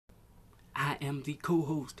am the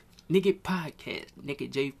co-host, Nigga Podcast, Nigga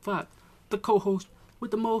J Fox, the co-host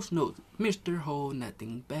with the most notes, Mr. Hold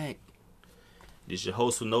Nothing Back. This your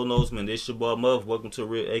host with no notes, man. This your boy Muff. Welcome to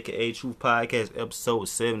Real aka Truth Podcast, episode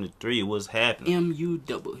 73. What's happening?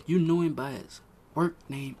 M-U-double. You know him by his work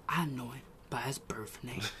name. I know him by his birth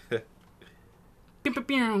name.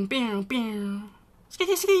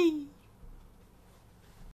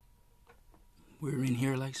 We're in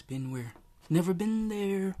here like spinware. Never been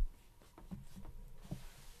there.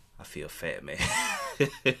 I feel fat, man.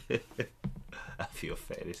 I feel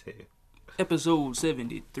fat as hell. Episode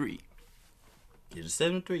 73. Is it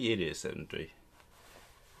 73? It is 73.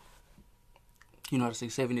 You know how to say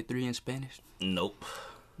 73 in Spanish? Nope.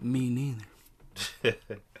 Me neither.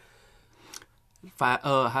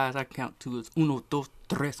 High as I can count to is 1, 2,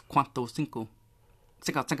 3, 4, 5. 5, 6.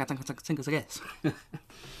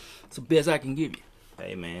 It's the best I can give you.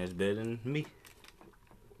 Hey, man, it's better than me.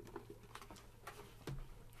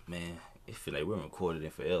 Man, it feel like we're recorded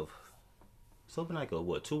in forever. It's been like,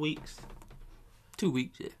 2 weeks? 2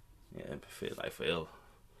 weeks, yeah. Yeah, it feels like forever.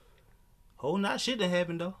 Whole lot of shit that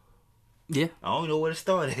happened, though. Yeah. I don't know where it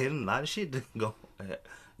started. A lot of shit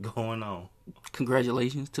going on.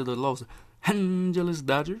 Congratulations to the Los Angeles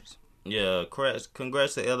Dodgers. Yeah,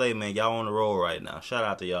 congrats to LA, man. Y'all on the roll right now. Shout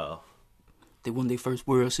out to y'all. They won their first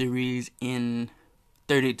World Series in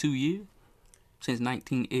 32 years, since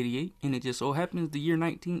 1988. And it just so happens the year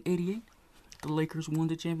 1988, the Lakers won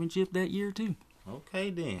the championship that year, too. Okay,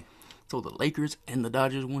 then. So the Lakers and the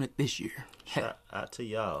Dodgers won it this year. Shout out to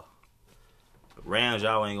y'all. Rams,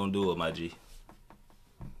 y'all ain't gonna do it, my G.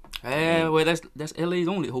 Well, that's LA's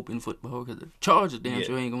only hope in football, because the Chargers damn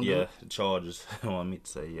sure ain't gonna do it. Yeah, the Chargers want me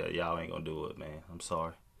to say, yeah, y'all ain't gonna do it, man. I'm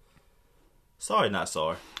sorry. Sorry, not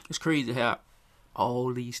sorry. It's crazy how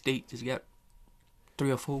all these states just got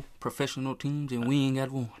 3 or 4 professional teams and we ain't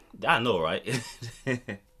got one. I know, right?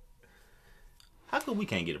 How come we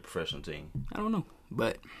can't get a professional team? I don't know,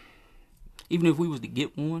 but even if we was to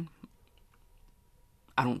get one,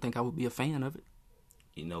 I don't think I would be a fan of it.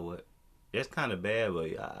 You know what? That's kind of bad,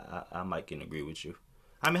 but I might can agree with you.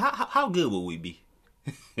 I mean, how good would we be?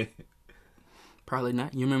 Probably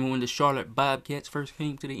not. You remember when the Charlotte Bobcats first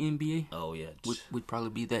came to the NBA? Oh, yeah. We'd probably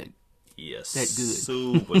be that yes, that good.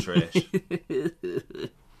 Super trash.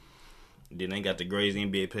 Then they got the greatest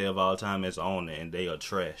NBA player of all time as owner, and they are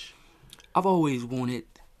trash. I've always wanted,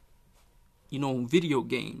 video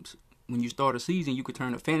games, when you start a season, you could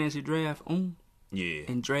turn a fantasy draft on. Yeah.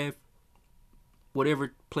 And draft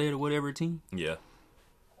whatever player to whatever team. Yeah.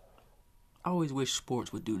 I always wish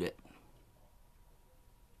sports would do that.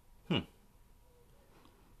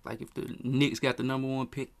 Like if the Knicks got the number 1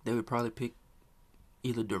 pick, they would probably pick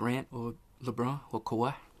either Durant or LeBron or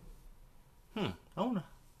Kawhi. I don't know.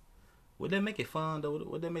 Would that make it fun, though?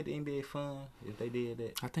 Would that make the NBA fun if they did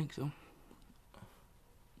that? I think so.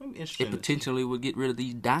 Interesting. It potentially would get rid of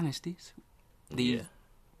these dynasties. These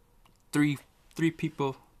three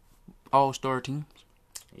people all-star teams.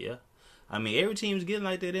 Yeah. I mean, every team's getting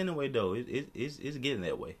like that anyway, though. It's getting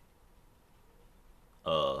that way.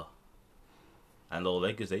 I know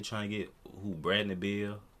Lakers, they trying to get Bradley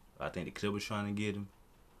Beal. I think the Clippers trying to get him.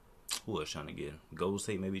 Who else trying to get him? Golden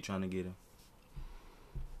State maybe trying to get him.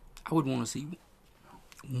 I would want to see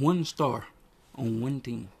 1 star on 1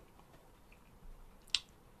 team.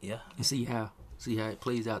 Yeah. And see how it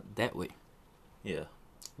plays out that way. Yeah.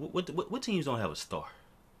 What teams don't have a star?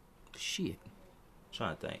 Shit. I'm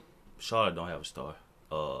trying to think. Charlotte don't have a star.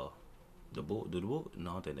 The Bulls? No,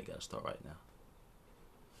 I don't think they got a star right now.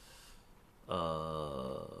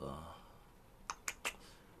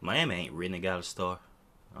 Miami ain't really got a star.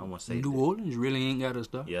 I don't want to say New Orleans really ain't got a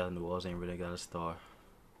star. Yeah, New Orleans ain't really got a star.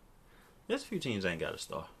 There's a few teams ain't got a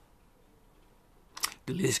star.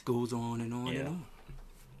 The list goes on and on and Yeah. on.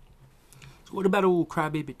 So what about old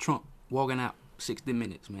crybaby Trump walking out 60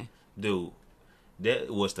 Minutes, man? Dude, that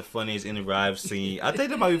was the funniest interview I've seen. I think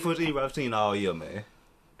that might be the first interview I've seen all year, man.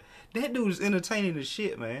 That dude is entertaining as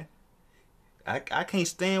shit, man. I can't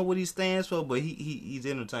stand what he stands for, but he's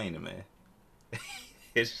entertaining, man.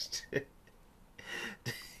 It's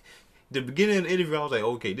the beginning of the interview, I was like,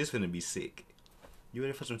 okay, this finna be sick. You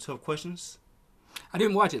ready for some tough questions? I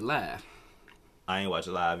didn't watch it live. I ain't watch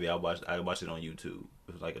it live. Yeah, I watched it on YouTube.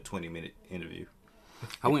 It was like a 20-minute interview.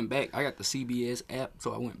 I went back. I got the CBS app,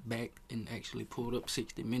 so I went back and actually pulled up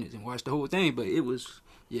 60 Minutes and watched the whole thing. But it was,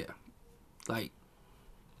 like,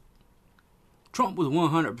 Trump was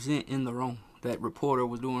 100% in the wrong. That reporter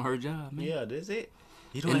was doing her job, man. Yeah, that's it.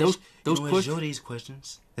 You don't ask Joe these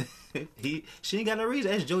questions. She ain't got no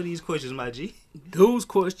reason to ask Joe these questions, my G. Those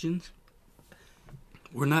questions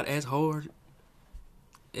were not as hard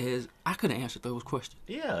as I could have answered those questions.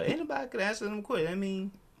 Yeah, anybody could answer them questions. I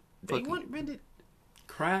mean, they Fucking weren't really.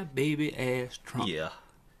 Cry baby ass Trump. Yeah.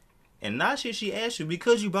 And now shit she asked you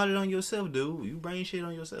because you brought it on yourself, dude. You bring shit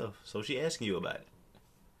on yourself. So she asking you about it.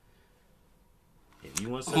 If you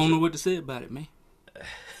want I don't know what to say about it, man.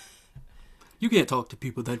 You can't talk to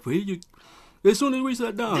people that way. As soon as we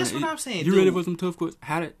sat down, that's what I'm saying. You dude. ready for some tough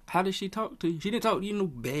questions? How did she talk to you? She didn't talk to you in no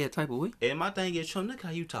bad type of way. And my thing is, Trump, look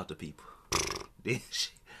how you talk to people.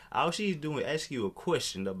 All she's doing is asking you a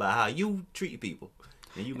question about how you treat people,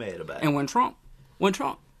 and you mad about it. And when Trump,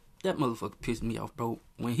 that motherfucker pissed me off, bro.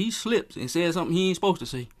 When he slips and says something he ain't supposed to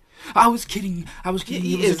say. I was kidding.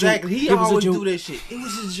 Exactly. He always do that shit. It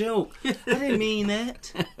was a joke. I didn't mean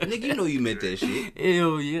that. Nigga, you know you meant that shit.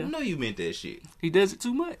 Hell yeah. You know you meant that shit. He does it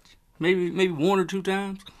too much. Maybe one or two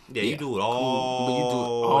times. Yeah, you do it all. Cool. But you do it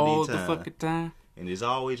all the fucking time. And it's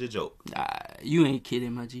always a joke. Nah, you ain't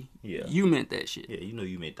kidding, my G. Yeah. You meant that shit. Yeah, you know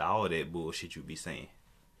you meant all that bullshit you be saying.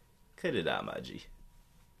 Cut it out, my G.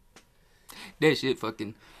 That shit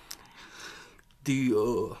fucking...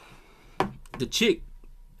 The chick,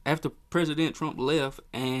 after President Trump left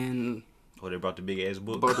and... Oh, they brought the big ass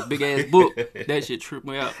book. That shit tripped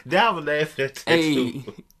me out. That was laughing at that too.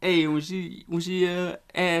 Hey, when she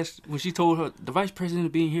told her the vice president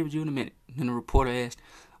will be in here with you in a minute, and the reporter asked,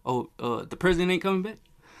 "Oh, the president ain't coming back?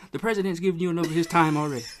 The president's giving you enough of his time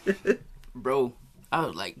already." Bro, I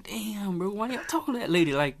was like, damn, bro, why y'all talking to that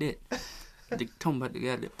lady like that? They talking about the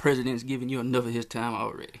guy, the president's giving you enough of his time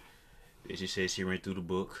already. And she said she ran through the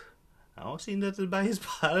book. I don't see nothing about his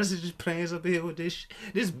policy. Just plans up here with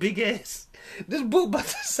this big ass, this book about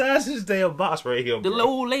the size of this damn box right here. The bro.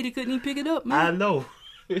 little old lady couldn't even pick it up, man. I know.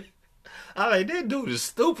 I like that dude is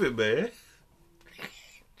stupid, man.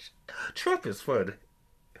 Trump is funny.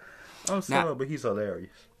 I'm sorry, but he's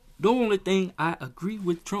hilarious. The only thing I agree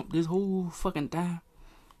with Trump this whole fucking time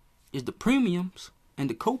is the premiums and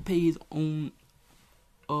the co-pays on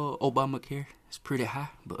Obamacare is pretty high.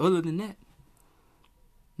 But other than that,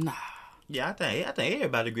 nah. Yeah, I think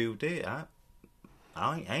everybody agree with that.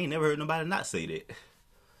 I ain't never heard nobody not say that.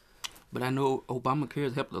 But I know Obamacare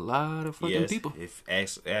has helped a lot of fucking people.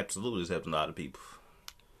 Absolutely has helped a lot of people.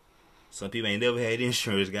 Some people ain't never had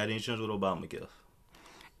insurance, got insurance with Obamacare.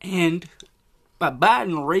 And by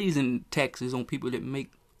Biden raising taxes on people that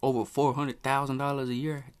make over $400,000 a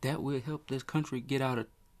year, that will help this country get out of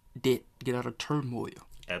debt, get out of turmoil.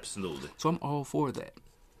 Absolutely. So I'm all for that.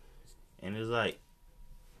 And it's like,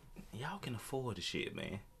 y'all can afford the shit,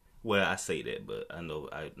 man. Well, I say that, but I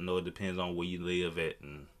know it depends on where you live at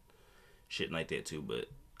and shit like that too. But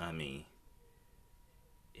I mean,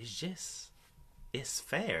 it's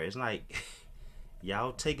fair. It's like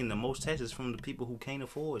y'all taking the most taxes from the people who can't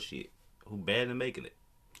afford shit, who badly making it.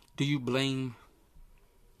 Do you blame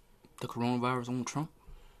the coronavirus on Trump?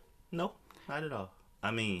 No, not at all. I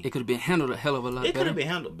mean, it could have been handled a hell of a lot better. It could have been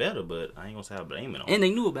handled better, but I ain't gonna say I blame it on. And they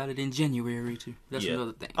knew about it in January too. That's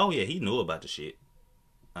another thing. Oh yeah, he knew about the shit.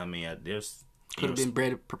 I mean, there's could have been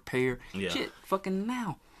better prepared. Yeah. Shit, fucking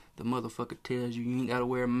now the motherfucker tells you ain't gotta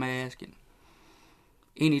wear a mask, and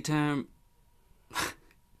anytime.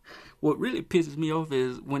 What really pisses me off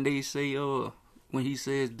is when they say, when he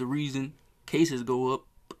says the reason cases go up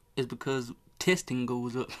is because testing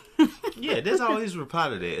goes up. Yeah, that's always reply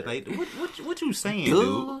to that. Like, what you saying,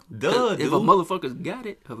 dude? Duh, dude. If a motherfucker's got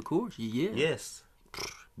it, of course, yeah. Yes.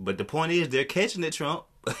 But the point is, they're catching it, Trump.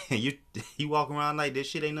 And you walk around like this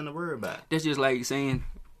shit ain't nothing to worry about. That's just like saying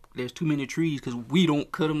there's too many trees because we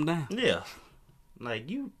don't cut them down. Yeah. Like,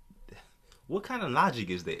 what kind of logic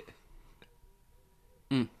is that?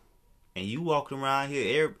 And you walking around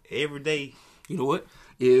here every day. You know what?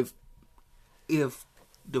 If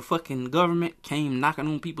the fucking government came knocking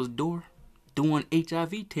on people's door doing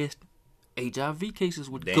HIV testing, HIV cases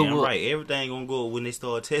would go up. Damn right. Everything gonna go up when they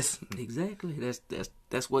start testing. Exactly.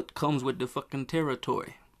 That's what comes with the fucking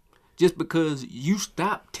territory. Just because you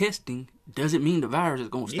stop testing doesn't mean the virus is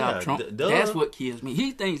gonna stop, Trump. That's what kills me.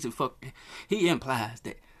 He thinks he implies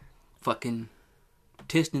that fucking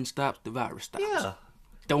testing stops, the virus stops. Yeah.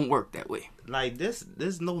 Don't work that way. Like,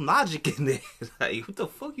 there's no logic in there. Like, what the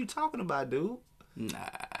fuck you talking about, dude? Nah.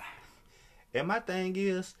 And my thing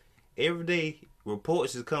is, every day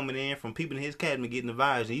reports is coming in from people in his cabinet getting the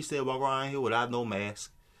virus, and he still walk around here without no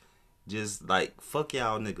mask. Just like, fuck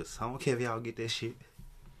y'all niggas. I don't care if y'all get that shit.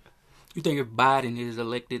 You think if Biden is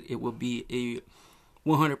elected, it will be a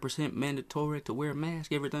 100% mandatory to wear a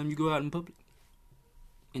mask every time you go out in public?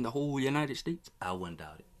 In the whole United States? I wouldn't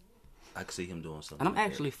doubt it. I could see him doing something. And I'm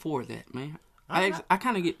actually for that, man. I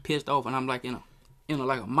kind of get pissed off, and I'm like in a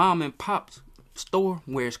like a mom and pop's store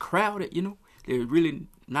where it's crowded. You know, there's really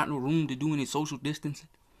not no room to do any social distancing.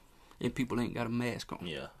 and people ain't got a mask on.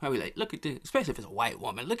 Yeah. I be like, look at this, especially if it's a white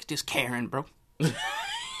woman. Look at this Karen, bro.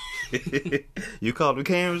 You call them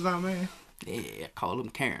Karens now, man? Yeah, call them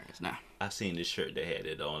Karens now. I seen this shirt that had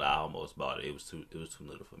it on. I almost bought it. It was too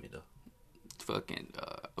little for me though. Fucking,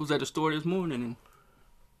 I was at the store this morning and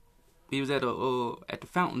he was at the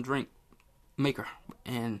fountain drink maker,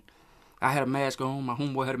 and I had a mask on. My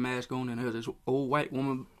homeboy had a mask on, and there was this old white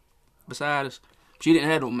woman beside us. She didn't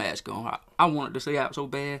have no mask on. I wanted to say out so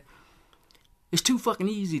bad. It's too fucking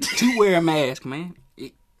easy to wear a mask, man.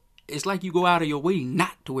 It's like you go out of your way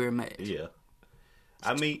not to wear a mask. Yeah.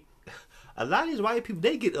 I mean, a lot of these white people,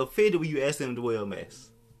 they get offended when you ask them to wear a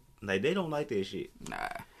mask. Like, they don't like that shit. Nah.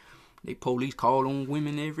 They police call on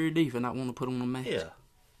women every day for not wanting to put on a mask. Yeah.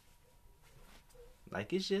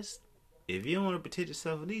 Like, it's just, if you don't want to protect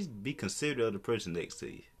yourself, at least be considerate of the person next to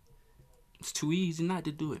you. It's too easy not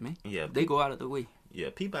to do it, man. Yeah. They go out of the way. Yeah,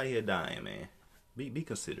 people out here dying, man. Be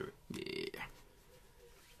considerate. Yeah.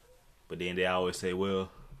 But then they always say, well,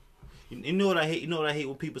 you know what I hate? You know what I hate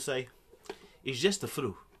when people say? It's just the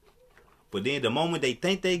flu. But then the moment they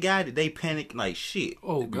think they got it, they panic like shit.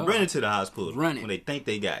 Oh, They God. running to the hospital. Running. When they think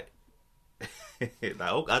they got it.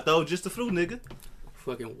 Like, oh, I thought it was just the flu, nigga.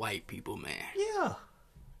 Fucking white people, man. Yeah.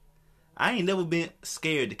 I ain't never been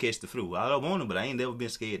scared to catch the flu. I don't want to, but I ain't never been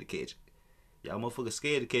scared to catch it. Y'all motherfuckers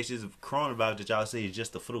scared to catch this coronavirus that y'all say is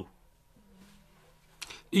just the flu.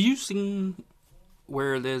 You seen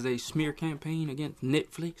where there's a smear campaign against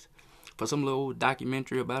Netflix for some little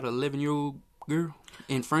documentary about an 11-year-old girl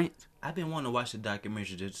in France? I've been wanting to watch the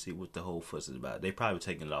documentary just to see what the whole fuss is about. They probably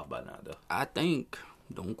taking it off by now, though. I think,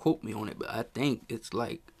 don't quote me on it, but I think it's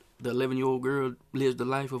like the 11-year-old girl lives the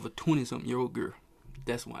life of a 20-something-year-old girl.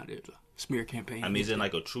 That's why there's a smear campaign. I mean, is it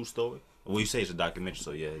like a true story? Well, you say it's a documentary,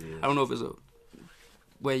 so yeah, it is. I don't know if it's a...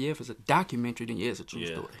 Well, yeah, if it's a documentary, then yeah, it's a true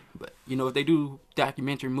Yeah. story. But, you know, if they do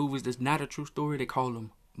documentary movies that's not a true story, they call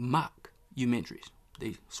them mock-umentaries.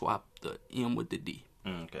 They swap the M with the D.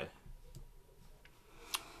 Okay.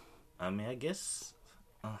 I mean, I guess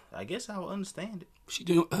I will understand it.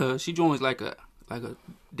 She joins like a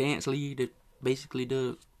dance lead that basically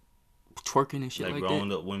does twerking and shit like that.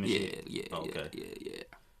 Grown up women Yeah, shit? yeah, Okay. yeah.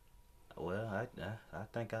 Well, I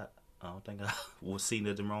don't think I will see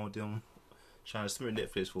nothing wrong with them trying to smear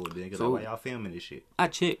Netflix for it then, because So- why y'all filming this shit? I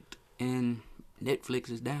checked, and Netflix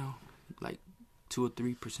is down like 2 or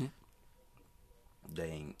 3%.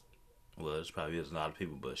 Dang. Well, there's probably a lot of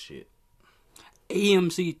people, but shit.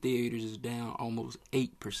 AMC theaters is down almost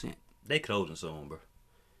 8%. They closing soon, bro.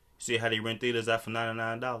 See how they rent theaters out for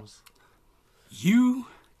 $99? You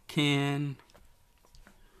can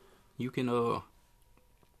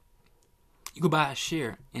buy a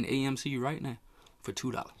share in AMC right now for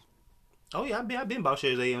 $2. Oh yeah, I been about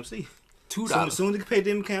shares AMC. $2. Soon as they pay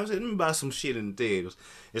them accounts, let me buy some shit in the theaters.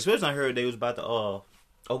 Especially I heard they was about to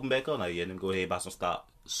open back up. Like, yeah, let me go ahead and buy some stock.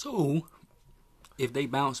 So, if they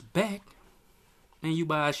bounce back, and you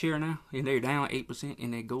buy a share now, and they're down 8%,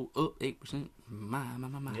 and they go up 8%, my.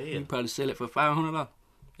 Yeah. You probably sell it for $500.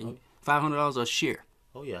 And $500 a share.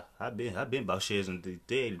 Oh yeah, I've been about shares in the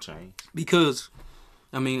theater chain. Because,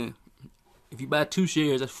 I mean, if you buy 2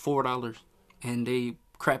 shares, that's $4, and they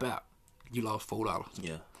crap out, you lost $4.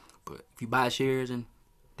 Yeah. But if you buy shares and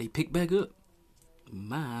they pick back up,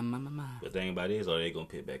 my. The thing about it is, are they gonna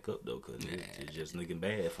pick back up though? Cause it's just looking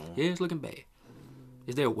bad for them. Yeah, it's looking bad.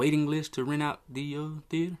 Is there a waiting list to rent out the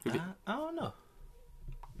theater? I don't know.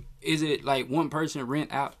 Is it like one person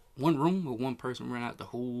rent out one room, or one person rent out the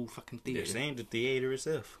whole fucking They're theater? saying the theater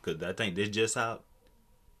itself, cause I think that's just how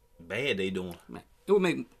bad they doing. Man, it would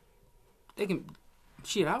make they can.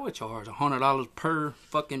 Shit, I would charge $100 per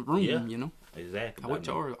fucking room. Yeah. You know, Exactly. I would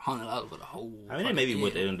charge $100 for the whole. I mean, that may be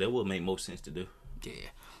what that would make more sense to do. Yeah,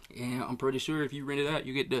 and I'm pretty sure if you rent it out,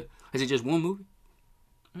 you get the. Is it just one movie?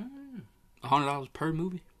 $100 per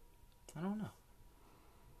movie. I don't know.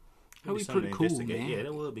 That would be Something pretty to cool, investigate. man. Yeah,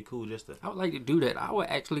 that would be cool. Just to I would like to do that. I would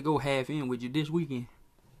actually go half in with you this weekend.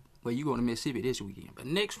 Well, you going to Mississippi this weekend, but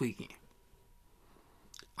next weekend,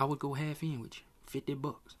 I would go half in with you.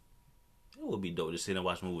 $50. it would be dope to sit and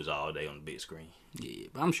watch movies all day on the big screen. Yeah,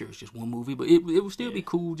 but I'm sure it's just one movie. But it would still be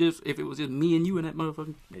cool just if it was just me and you and that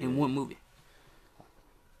motherfucker in one movie.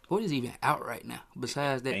 What is even out right now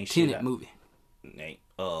besides that Ain't shit Tenet out. movie? Ain't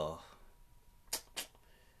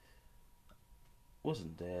what's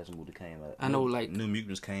the last movie that came out? I know, like, New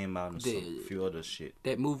Mutants came out and a few other shit.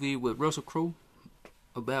 That movie with Russell Crowe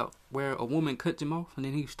about where a woman cuts him off and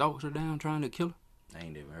then he stalks her down trying to kill her. I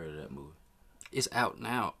ain't never heard of that movie. It's out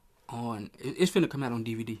now on. It's finna come out on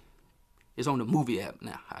DVD. It's on the movie app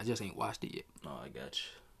now. I just ain't watched it yet. Oh, I got you.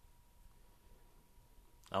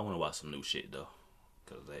 I want to watch some new shit though.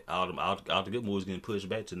 Cause all the good movies getting pushed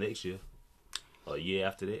back to next year, or a year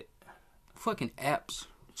after that. Fucking apps,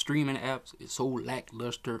 streaming apps is so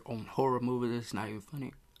lackluster on horror movies. It's not even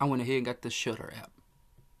funny. I went ahead and got the Shudder app.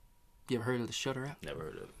 You ever heard of the Shudder app? Never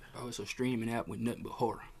heard of it. Oh, it's a streaming app with nothing but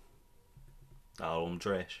horror. All on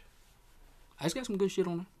trash. I just got some good shit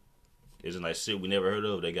on there. Is it like shit we never heard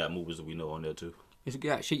of? They got movies that we know on there too. It's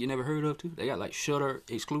got shit you never heard of too. They got like Shudder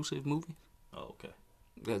exclusive movies. Oh, okay.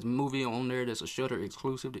 There's a movie on there that's a Shudder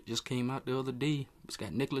exclusive that just came out the other day. It's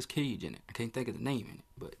got Nicolas Cage in it. I can't think of the name in it,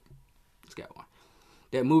 but it's got one.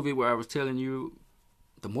 That movie where I was telling you,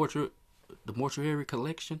 the mortuary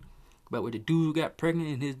collection, about where the dude got pregnant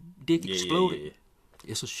and his dick exploded. Yeah.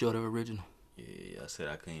 It's a Shudder original. Yeah, I said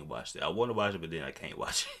I can't watch that. I want to watch it, but then I can't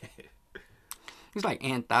watch it. It's like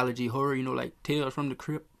anthology horror, like Tales from the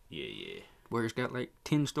Crypt. Yeah. Where it's got like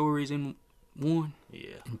 10 stories in one.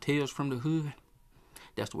 Yeah. And Tales from the Hood.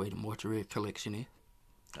 That's the way the mortuary collection is.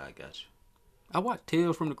 I got you. I watched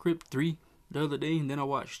Tales from the Crypt 3 the other day, and then I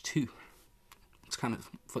watched 2. It's kind of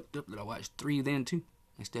fucked up that I watched 3 then 2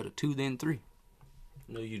 instead of 2 then 3.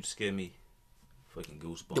 No, you just scared me. Fucking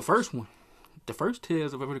goosebumps. The first one. The first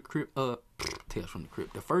Tales of the Crypt, Tales from the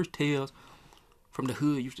Crypt. The first Tales from the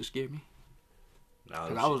Hood used to scare me.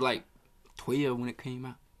 Cause I was like 12 when it came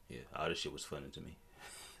out. Yeah, all this shit was funny to me.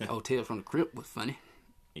 Oh, Tales from the Crypt was funny.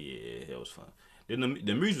 Yeah, it was fun. Then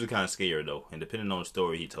the music was kind of scary though, and depending on the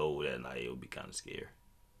story he told that night, it would be kind of scary.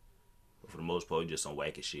 But for the most part, just some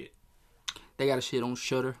wacky shit. They got a shit on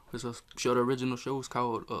Shudder. It's a Shudder original show. It's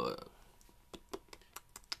called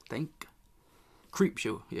Creep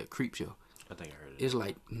Show. Yeah, Creep Show. I think I heard it. It's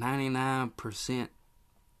like 99%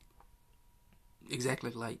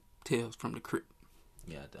 exactly like Tales from the Crypt.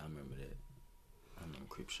 Yeah, I remember that. I remember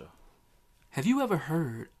Creep Show. Have you ever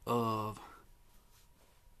heard of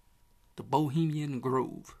the Bohemian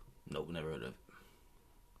Grove? Nope, never heard of it.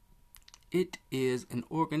 It is an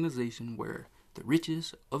organization where the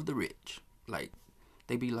richest of the rich, like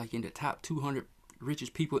they be like in the top 200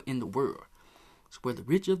 richest people in the world. It's where the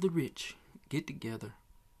rich of the rich get together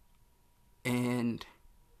and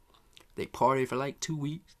they party for like 2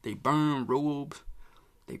 weeks. They burn robes.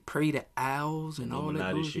 They pray to owls and all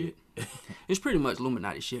that bullshit. It's pretty much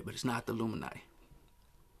Illuminati shit, but it's not the Illuminati.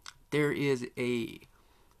 There is a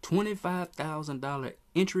 $25,000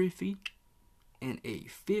 entry fee and a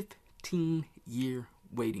 15-year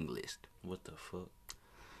waiting list. What the fuck?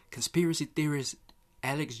 Conspiracy theorist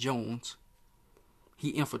Alex Jones, he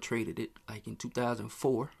infiltrated it like in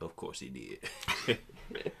 2004. Of course he did.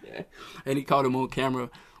 And he caught him on camera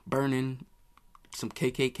burning some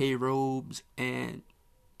KKK robes and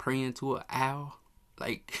praying to an owl.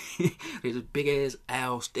 Like, there's a big ass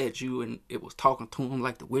owl statue and it was talking to him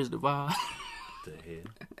like the Wizard of Oz. What the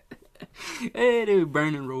hell? Hey, they were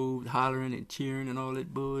burning robes, hollering and cheering and all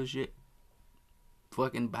that bullshit.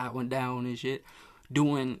 Fucking bowing down and shit.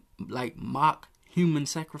 Doing like mock human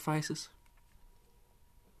sacrifices.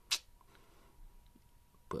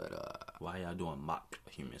 But why y'all doing mock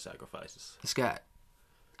human sacrifices? Scott,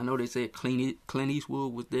 I know they said Clint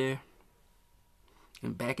Eastwood was there.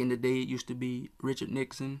 And back in the day, it used to be Richard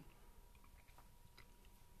Nixon,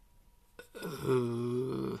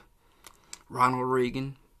 Ronald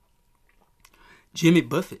Reagan, Jimmy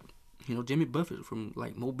Buffett. You know Jimmy Buffett from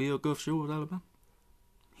like Mobile, Gulf Shores, Alabama.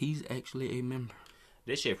 He's actually a member.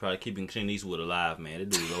 That shit probably keeping Clint Eastwood alive, man. That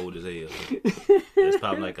dude's old as hell. That's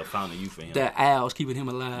probably like a fountain of youth for him. That owl's keeping him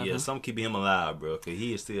alive. Yeah, huh? something keeping him alive, bro. Because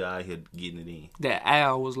he is still out here getting it in. That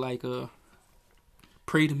owl was like,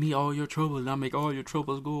 pray to me all your troubles and I'll make all your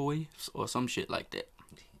troubles go away. Or some shit like that.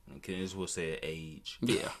 And Clint Eastwood said age.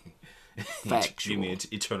 Yeah. Factual. Give me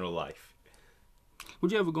eternal life.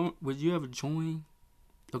 Would you ever join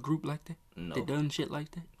a group like that? No. That done shit like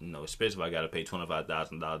that? No, especially if I got to pay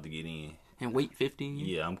 $25,000 to get in. And wait 15 years?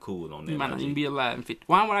 Yeah, I'm cool on that. You might not even be alive in 50.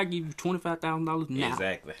 Why would I give you $25,000 now?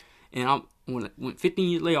 Exactly. And when 15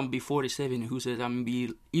 years later, I'm gonna be 47, and who says I'm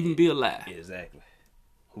gonna be alive? Exactly.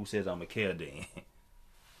 Who says I'm a care then?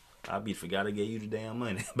 I forgot I gave you the damn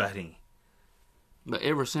money by then. But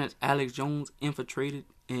ever since Alex Jones infiltrated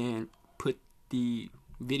and put the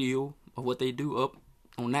video of what they do up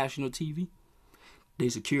on national TV, their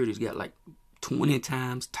security's got like 20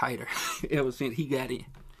 times tighter ever since he got in.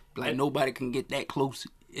 Like, nobody can get that close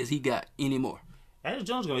as he got anymore. Alex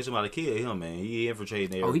Jones gonna make somebody kill him, man. He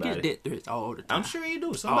infiltrating everybody. Oh, he gets death threats all the time. I'm sure he do.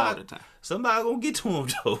 All the time. Somebody gonna get to him,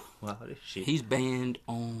 though. Wow, this shit. He's banned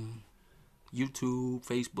on YouTube,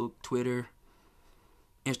 Facebook, Twitter,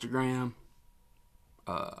 Instagram.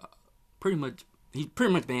 He's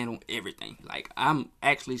pretty much banned on everything. Like, I'm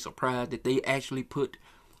actually surprised that they actually put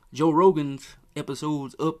Joe Rogan's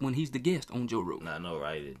episodes up when he's the guest on Joe Rogan. I know,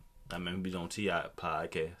 right? I remember he's on T.I.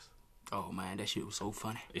 podcast. Oh man, that shit was so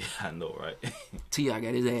funny. Yeah, I know, right? T.I.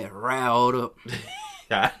 got his ass riled up.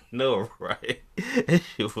 I know, right? That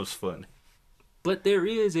shit was funny. But there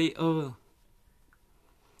is a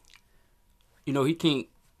he can't,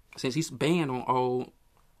 since he's banned on all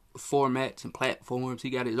formats and platforms, he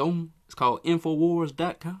got his own. It's called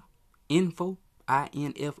Infowars.com. Info,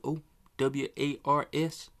 INFOWARS,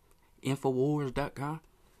 Infowars.com.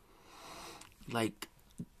 Like,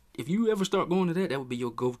 if you ever start going to that, that would be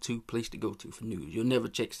your go-to place to go to for news. You'll never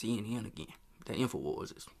check CNN again. That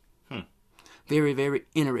Infowars is very, very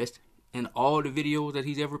interesting. And all the videos that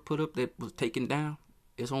he's ever put up that was taken down,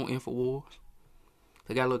 it's on Infowars.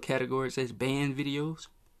 They got a little category that says banned videos.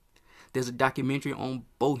 There's a documentary on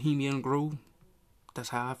Bohemian Grove. That's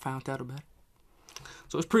how I found out about it.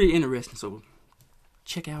 So it's pretty interesting. So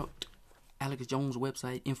check out Alex Jones'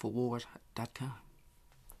 website, Infowars.com.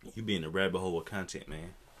 You be in the rabbit hole of content,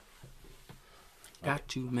 man. Got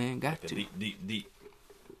to, man. Got like to. Deep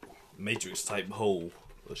Matrix type hole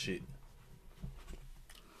of shit.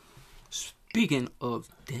 Speaking of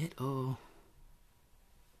that,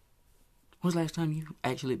 when's the last time you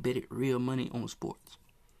actually betted real money on sports?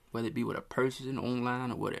 Whether it be with a person,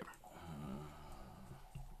 online, or whatever.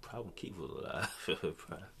 Probably keep it alive. To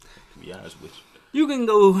be honest with you. You can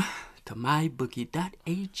go to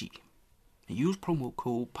mybookie.ag and use promo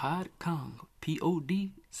code PODCONG,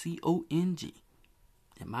 PODCONG.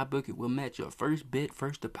 And MyBookie will match your first bet,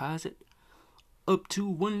 first deposit up to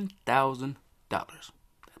 $1,000.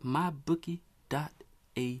 MyBookie.ag.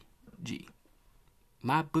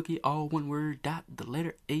 MyBookie, all one word, dot, the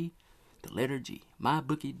letter A, the letter G.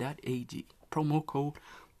 MyBookie.ag. Promo code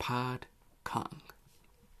PODCONG.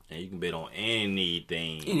 And you can bet on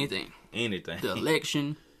anything. Anything. The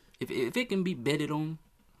election. If it can be betted on,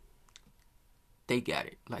 they got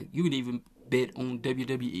it. Like, you can even bet on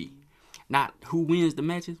WWE. Not who wins the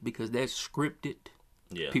matches, because that's scripted.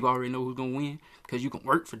 Yeah. People already know who's going to win. Because you can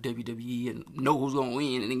work for WWE and know who's going to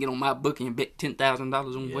win and then get on MyBookie and bet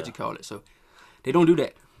 $10,000 on what you call it. So, they don't do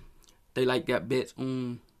that. They like got bets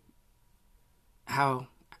on how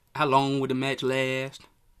long would the match last,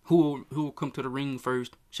 who will come to the ring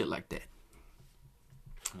first, shit like that.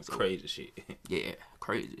 So, crazy shit. Yeah,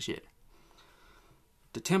 crazy shit.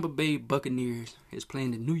 The Tampa Bay Buccaneers is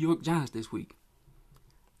playing the New York Giants this week.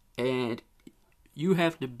 And you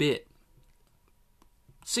have to bet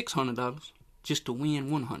 $600 just to win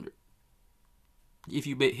 $100. If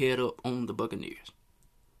you bet head up on the Buccaneers.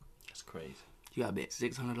 That's crazy. You gotta bet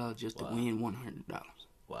 $600 just to win $100.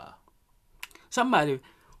 Wow. Somebody,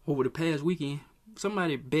 over the past weekend,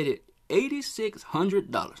 somebody betted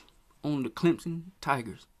 $8,600 on the Clemson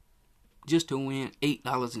Tigers just to win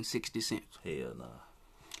 $8.60. Hell nah.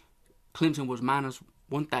 Clemson was minus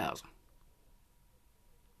 1,000.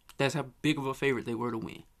 That's how big of a favorite they were to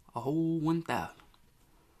win. A whole 1,000.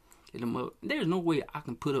 There's no way I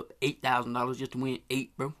can put up $8,000 just to win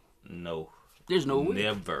 8, bro. No. There's no way.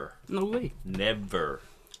 Never. No way. Never.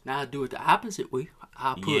 Now I do it the opposite way.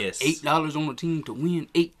 I put Yes. $8 on a team to win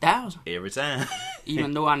 8,000. Every time.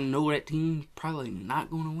 Even though I know that team probably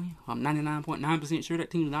not gonna win. I'm 99.9% sure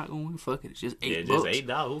that team's not gonna win. Fuck it, it's just $8. Just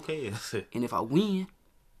 $8. Who cares? And if I win,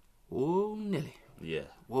 whoa Nelly. Yeah.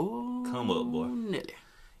 Whoa. Come up, boy. Nelly.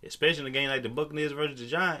 Especially in a game like the Buccaneers versus the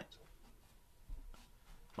Giants.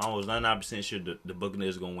 I'm almost 99% sure the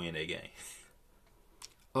Buccaneers are gonna win that game.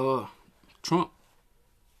 Trump.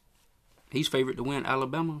 He's favored to win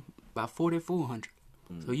Alabama by 4,400.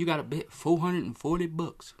 So you gotta bet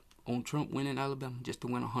 $440 on Trump winning Alabama just to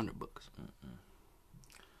win $100.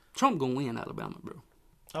 Trump gonna win Alabama, bro.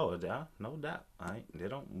 Oh, no doubt. They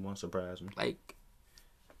don't want to surprise me. Like,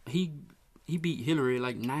 he beat Hillary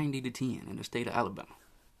like 90-10 in the state of Alabama.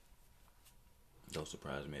 Don't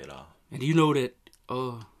surprise me at all. And you know that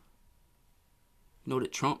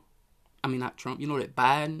Trump, I mean not Trump, you know that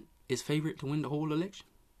Biden is favored to win the whole election?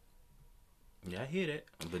 Yeah, I hear that.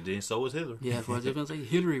 But then so was Hillary. Yeah, that's what I was just going to say.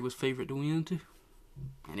 Hillary was favored to win too.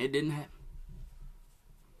 And it didn't happen.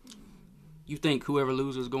 You think whoever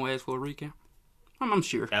loses is going to ask for a recount? I'm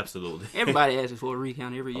sure. Absolutely. Everybody asks for a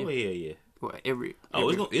recount every year. Oh, yeah. Well, every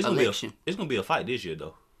it's election. It's gonna be a fight this year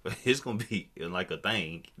though. It's gonna be like a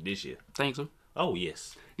thing this year. Think so? Oh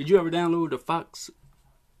yes. Did you ever download the Fox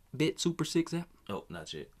Bet Super 6 app? Oh,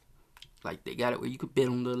 not yet. Like, they got it where you could bet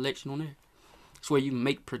on the election on there. It's where you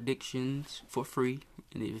make predictions for free,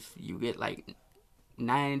 and if you get like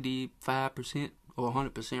 95% or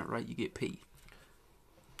 100% right, you get paid.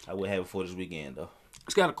 I will have it for this weekend though.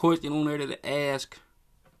 It's got a question on there that asks,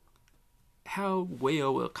 how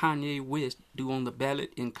well will Kanye West do on the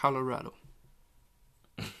ballot in Colorado?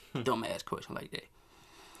 dumbass question like that.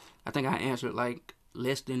 I think I answered like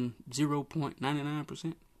less than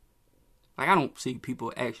 0.99%. Like, I don't see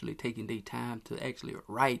people actually taking their time to actually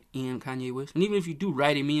write in Kanye West. And even if you do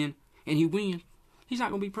write him in and he wins, he's not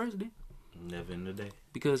going to be president. Never in the day.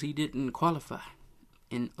 Because he didn't qualify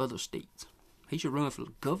in other states. He should run for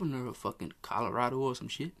the governor of fucking Colorado or some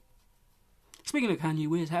shit. Speaking of Kanye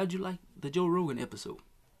West, how'd you like the Joe Rogan episode?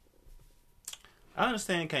 I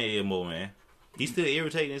understand Kanye more, man. He's still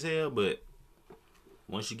irritating as hell, but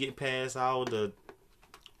once you get past all the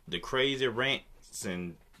crazy rants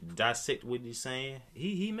and dissect what he's saying,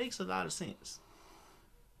 he makes a lot of sense.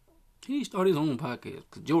 He needs to start his own podcast,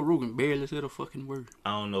 because Joe Rogan barely said a fucking word.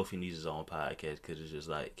 I don't know if he needs his own podcast, because it's just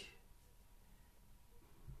like,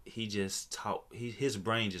 he just talk. His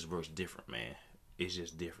brain just works different, man. It's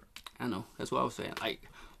just different. I know. That's what I was saying. Like,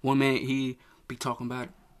 one minute he be talking about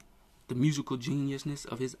the musical geniusness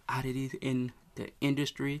of his oddities in the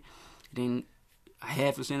industry. Then a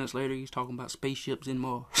half a sentence later, he's talking about spaceships in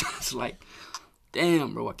Mars. It's like,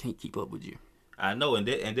 damn, bro, I can't keep up with you. I know, and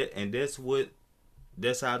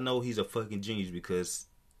that's how I know he's a fucking genius, because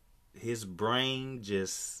his brain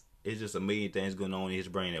it's just a million things going on in his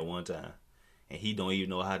brain at one time, and he don't even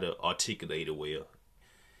know how to articulate it well.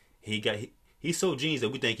 He's so genius that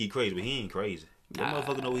we think he crazy, but he ain't crazy. That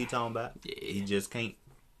motherfucker know what he talking about. Yeah. He just can't.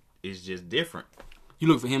 It's just different. You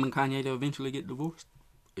look for him and Kanye to eventually get divorced,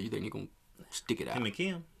 or you think they're gonna stick it out? Him and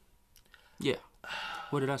Kim. Yeah.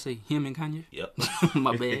 What did I say? Him and Kanye? Yep.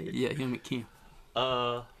 My bad. Yeah, him and Kim.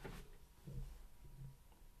 I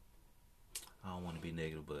don't want to be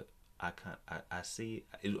negative, but I see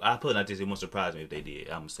it. I put it like this: it won't surprise me if they did.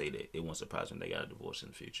 I'm gonna say that it won't surprise me if they got a divorce in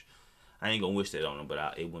the future. I ain't gonna wish that on them,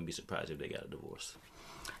 but it wouldn't be surprised if they got a divorce.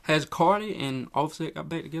 Has Cardi and Offset got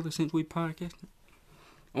back together since we podcasted?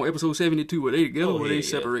 On episode 72, were they together or were they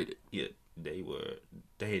separated? Yeah, they were.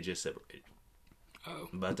 They had just separated. Oh.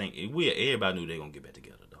 But I think everybody knew they were gonna get back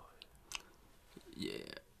together, though. Yeah,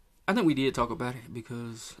 I think we did talk about it,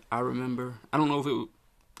 because I remember. I don't know if it was.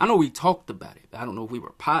 I know we talked about it. I don't know if we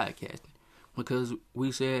were podcasting, because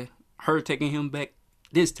we said her taking him back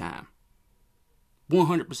this time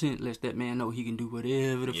 100% lets that man know he can do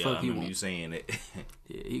whatever the fuck he wants. You saying that?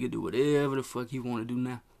 Yeah, he can do whatever the fuck he want to do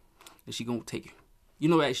now, and she gonna take it. You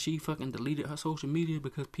know that she fucking deleted her social media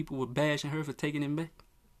because people were bashing her for taking him back.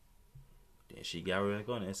 Then she got right back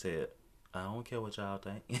on it and said, "I don't care what y'all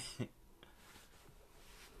think.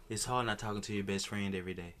 It's hard not talking to your best friend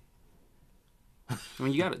every day."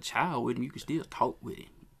 When you got a child with him, you can still talk with him.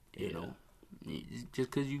 You know, just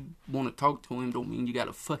because you want to talk to him don't mean you got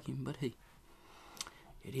to fuck him. But hey,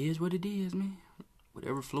 it is what it is, man.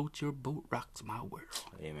 Whatever floats your boat rocks my world.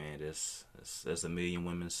 Hey, man, that's a million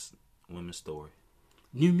women's story.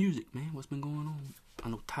 New music, man. What's been going on? I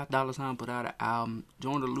know Ty Dolla $ign put out an album.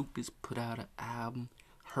 Joyner Lucas put out an album.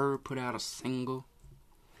 Her put out a single.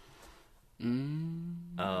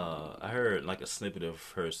 I heard like a snippet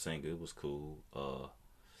of her single. It was cool.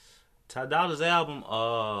 Ty Dolla's album,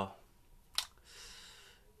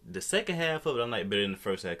 the second half of it I like better than the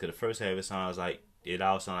first half, because the first half it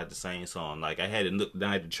all sounds like the same song. Like, I had to look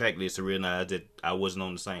down at the track list to realize that I wasn't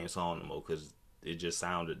on the same song no more, because it just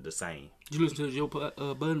sounded the same. Did you listen to the Joe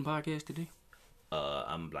Budden podcast today?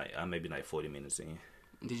 I'm maybe like 40 minutes in.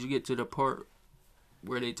 Did you get to the part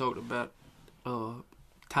where they talked about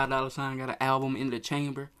Ty Dolla $ign got an album in the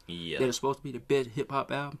chamber? Yeah. That is supposed to be the best hip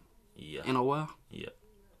hop album. Yeah. In a while. Yeah.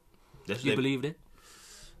 You believe that?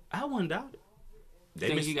 I wouldn't doubt it. You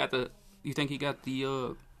think he got the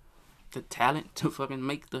talent to fucking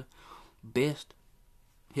make the best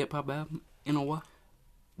hip hop album in a while?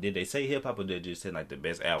 Did they say hip hop, or did they just say like the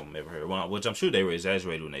best album ever heard? Well, which I'm sure they were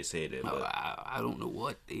exaggerating when they said that. No, I don't know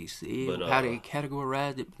what they said, but, how they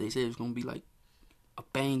categorized it. They said it's gonna be like a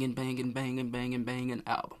banging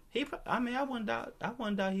album. I wouldn't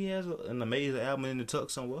doubt he has an amazing album in the tuck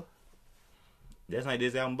somewhere. That's like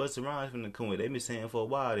this album Busta Rhymes from the Coon. They've been saying for a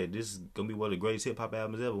while that this is gonna be one of the greatest hip hop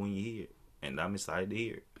albums ever when you hear it, and I'm excited to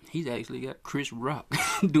hear it. He's actually got Chris Rock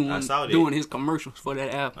doing his commercials for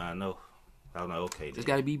that album. I know. I was like, okay. It's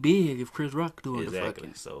got to be big if Chris Rock doing the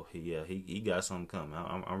fucking. So he got something coming.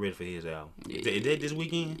 I'm ready for his album. Yeah. Is that this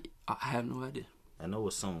weekend? I have no idea. I know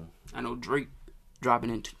it's soon. I know Drake dropping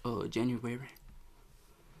in January.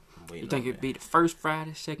 You think it'd be the first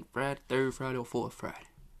Friday, second Friday, third Friday, or fourth Friday?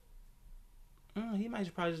 He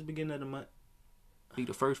might probably just beginning of the month. Be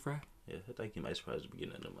the first Friday? Yeah, I think he might surprise the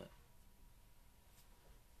beginning of the month.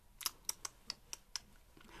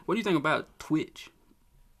 What do you think about Twitch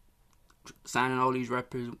signing all these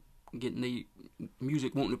rappers, getting their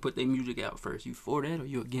music, wanting to put their music out first? You for that or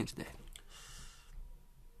you against that?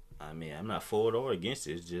 I mean, I'm not for it or against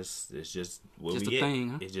it. It's just where Just we a at. thing,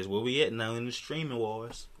 huh? It's just where we at now in the streaming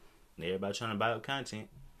wars. Everybody trying to buy up content.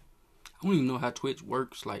 I don't even know how Twitch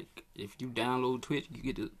works. Like, if you download Twitch, you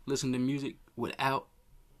get to listen to music without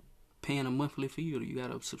paying a monthly fee, or you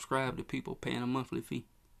gotta subscribe to people paying a monthly fee.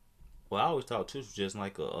 Well, I always thought Twitch was just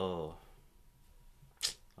like a,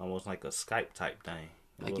 almost like a Skype type thing.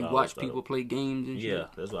 Like you watch people play games and shit. Yeah,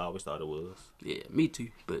 that's what I always thought it was. Yeah, me too.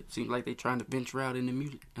 But it seems like they trying to venture out in the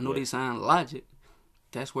music. I know they signed Logic.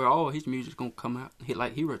 That's where all his music's gonna come out.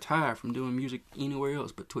 He retired from doing music anywhere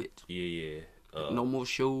else but Twitch. Yeah. No more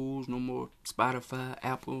shows, no more Spotify,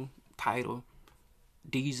 Apple, Tidal,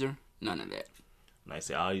 Deezer, none of that. Like I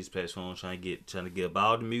said, all these platforms trying to get about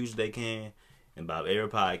all the music they can and about every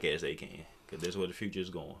podcast they can, because that's where the future is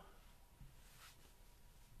going.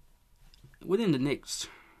 Within the next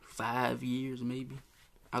 5 years, maybe,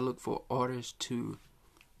 I look for artists to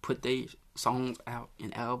put their songs out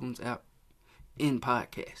and albums out in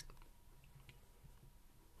podcast.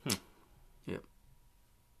 Yep.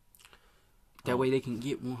 That way they can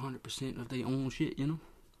get 100% of their own shit, you know?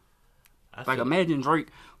 Imagine Drake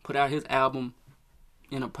put out his album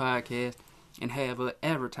in a podcast and have an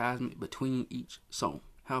advertisement between each song.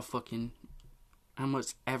 How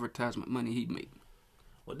much advertisement money he'd make.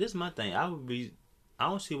 Well, this is my thing. I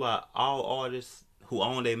don't see why all artists who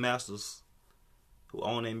own their masters, who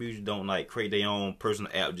own their music, don't like create their own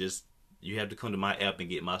personal app. Just, you have to come to my app and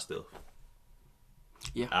get my stuff.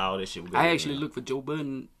 Yeah. All this shit. I actually looked for Joe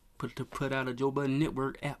Budden to put out a Joe Budden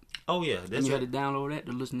Network app. Oh yeah, and you had to download that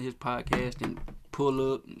to listen to his podcast and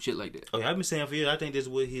pull up and shit like that. Oh yeah, I've been saying for years. I think that's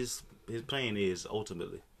what his plan is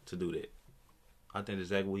ultimately, to do that. I think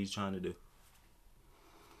that's exactly what he's trying to do.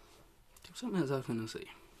 Something else I was finna say.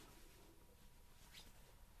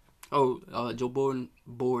 Oh, Joe Borden.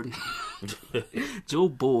 Joe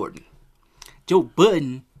Borden. Joe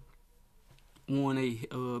Budden won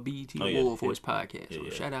a BET award for his podcast. So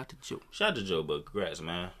shout out to Joe. Shout out to Joe, but congrats,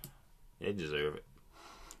 man. They deserve it.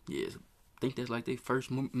 Yes, I think that's like their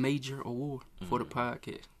first major award for the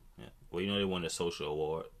podcast. Yeah. Well, you know they won the social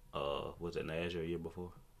award. Was it last year or year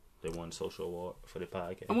before? They won the social award for the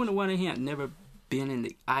podcast. I wonder why they had never been in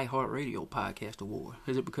the iHeartRadio Podcast Award.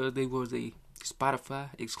 Is it because they was a Spotify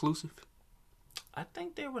exclusive? I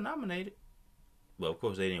think they were nominated. Well, of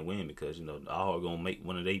course they didn't win because, you know, iHeart gonna make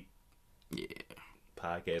one of their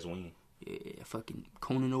podcasts win. Yeah, fucking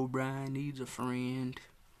Conan O'Brien needs a friend.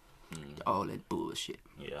 All that bullshit.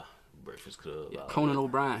 Yeah, Breakfast Club. Yeah, Conan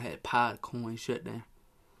O'Brien had Podcoin shut down.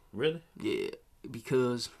 Really? Yeah,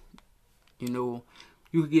 because, you know,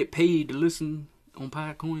 you could get paid to listen on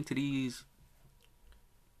Podcoin to these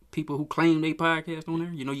people who claim they podcast on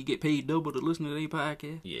there. You know, you get paid double to listen to their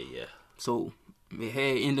podcast. Yeah. So, it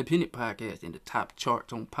had independent podcasts in the top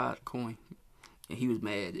charts on Podcoin. And he was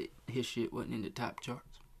mad that his shit wasn't in the top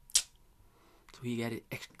charts. So he got it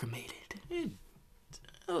excremated.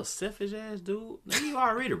 Oh, selfish ass dude. You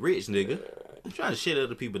already rich, nigga. You trying to shit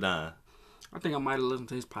other people down. I think I might have listened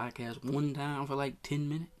to his podcast one time for like 10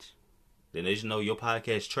 minutes. Then they should know your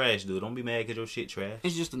podcast trash, dude. Don't be mad because your shit trash.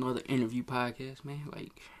 It's just another interview podcast, man.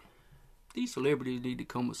 Like, these celebrities need to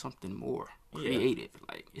come with something more creative.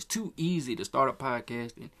 Like, it's too easy to start a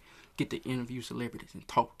podcast and get to interview celebrities and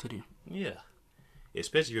talk to them. Yeah.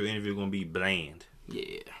 Especially if your interview going to be bland.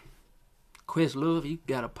 Yeah. Questlove, he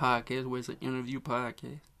got a podcast where it's an interview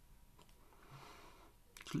podcast.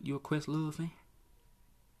 You a Questlove fan?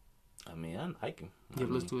 I mean, I like him. You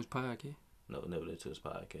ever listen to his podcast? No, never listened to his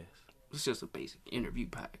podcast. It's just a basic interview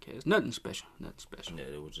podcast. Nothing special. Yeah,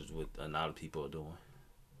 it was just what a lot of people are doing.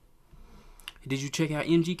 Did you check out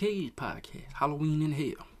MGK's podcast, Halloween in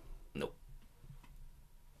Hell? Nope.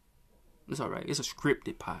 It's alright. It's a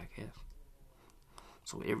scripted podcast.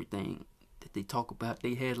 So everything that they talk about,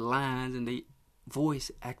 they had lines and they voice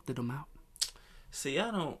acted them out. See, I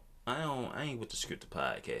ain't with the scripted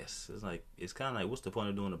podcast. It's kind of like, what's the point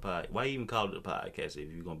of doing a podcast? Why even call it a podcast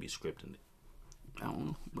if you're gonna be scripting it? I don't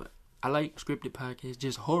know, but I like scripted podcasts,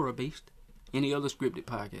 just horror based. Any other scripted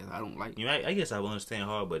podcast, I don't like. You know, I guess I will understand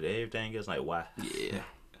horror, but everything else, like, why? Yeah,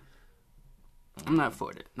 I'm not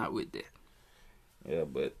for that. Not with that. Yeah,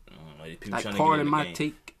 but people like, trying part to of get my game.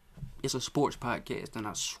 take. It's a sports podcast, and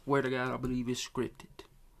I swear to God, I believe it's scripted.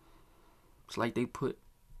 It's like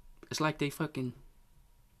they fucking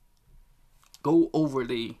go over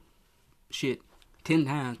the shit 10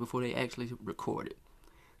 times before they actually record it.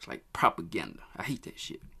 It's like propaganda. I hate that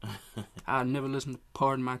shit. I'll never listen to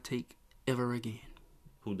Pardon My Take ever again.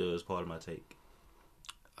 Who does Part of My Take?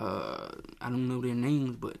 I don't know their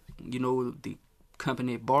names, but you know the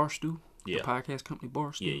company Barstool? Yeah. The podcast company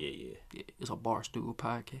Barstool? Yeah. Yeah, it's a Barstool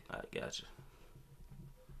podcast. I gotcha.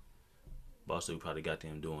 Barstool probably got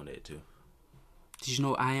them doing that too. Did you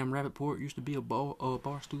know I Am Rappaport used to be a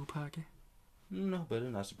Barstool podcast? No, but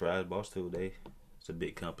I'm not surprised. Barstool, it's a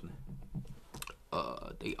big company.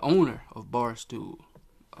 The owner of Barstool,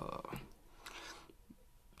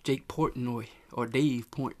 Jake Portnoy, or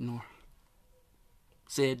Dave Portnoy,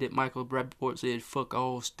 said that Michael Rappaport said, "Fuck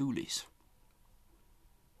all stoolies."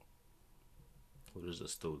 What is a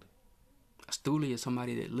stoolie? A stoolie is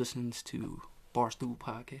somebody that listens to Barstool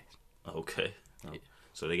podcast. Okay. Yeah.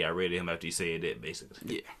 So they got rid of him after he said that,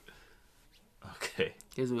 basically. Yeah. Okay.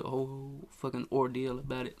 There's a whole fucking ordeal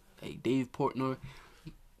about it. Hey, Dave Portnoy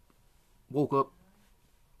woke up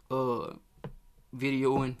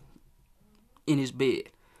videoing in his bed.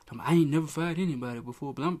 I ain't never fired anybody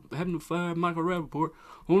before, but I'm having to fire Michael Rappaport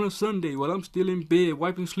on a Sunday while I'm still in bed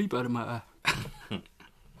wiping sleep out of my eye.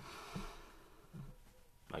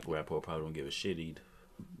 Michael Rappaport probably don't give a shit either.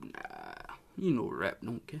 Nah, you know Rap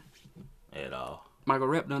don't care. At all. Michael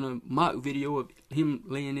Rapp done a mock video of him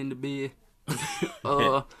laying in the bed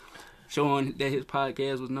showing that his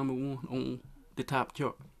podcast was #1 on the top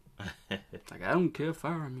chart. Like, I don't care,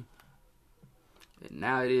 fire me. And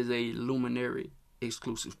now it is a Luminary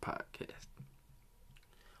exclusive podcast.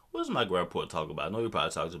 What does Michael Rappaport talk about? I know he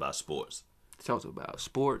probably talks about sports. It talks about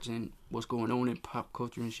sports and what's going on in pop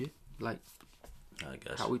culture and shit. Like I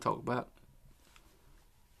guess. how we talk about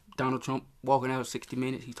Donald Trump walking out of 60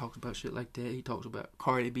 Minutes. He talks about shit like that. He talks about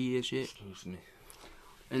Cardi B and shit. Excuse me.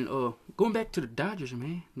 And going back to the Dodgers,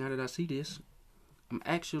 man, now that I see this, I'm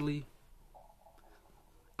actually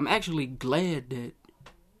glad that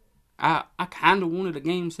I kind of wanted a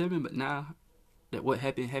Game 7, but now that what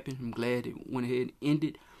happened, I'm glad it went ahead and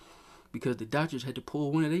ended, because the Dodgers had to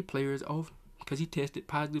pull one of their players off because he tested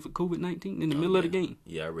positive for COVID-19 in the middle of the game.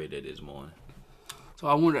 Yeah, I read that this morning. So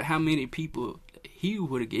I wondered how many people he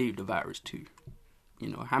would have gave the virus to. You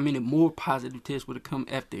know, how many more positive tests would have come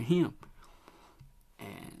after him.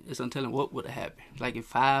 And it's untelling what would have happened. Like if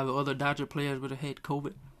 5 other Dodger players would have had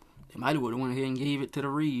COVID, they might have went ahead and gave it to the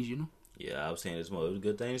Rays, you know. Yeah, I was saying this morning. It was a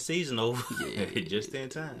good thing the season over. Yeah. Just in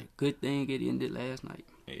time. Good thing it ended last night.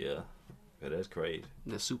 Yeah. That's crazy.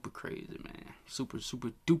 That's super crazy, man. Super,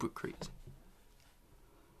 super duper crazy.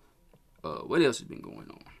 What else has been going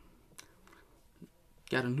on?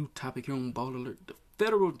 Got a new topic here on Ball Alert. The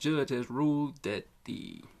federal judge has ruled that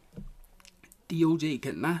the DOJ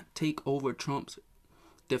cannot take over Trump's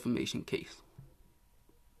defamation case.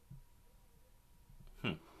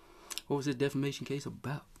 What was his defamation case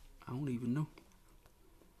about? I don't even know.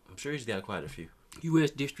 I'm sure he's got quite a few.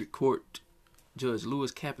 U.S. District Court Judge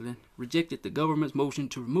Lewis Kaplan rejected the government's motion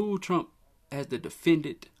to remove Trump as the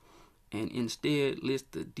defendant and instead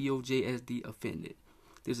list the DOJ as the offended.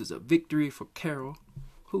 This is a victory for Carroll,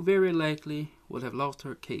 who very likely would have lost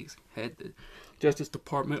her case had the Justice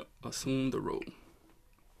Department assumed the role.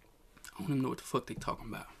 I don't even know what the fuck they talking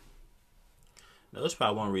about. Now, that's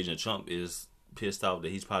probably one reason Trump is pissed off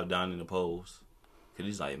that he's probably down in the polls. Because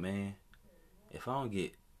he's like, man, if I don't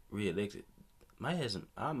get reelected,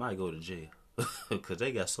 I might go to jail. Because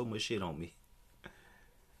they got so much shit on me.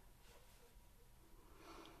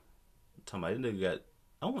 I'm talking about this nigga got...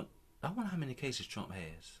 I wonder how many cases Trump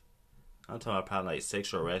has. I'm talking about probably like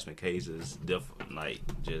sexual harassment cases,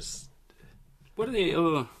 just... What are they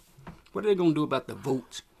gonna do about the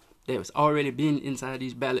votes that's already been inside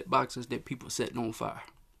these ballot boxes that people setting on fire?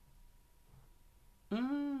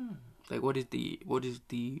 Like, what is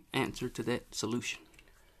the answer to that solution?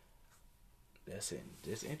 That's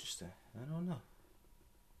interesting. I don't know.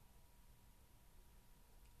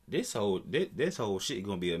 This whole shit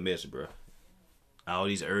gonna be a mess, bro. All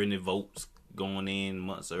these early votes going in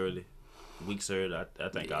months early, weeks early. I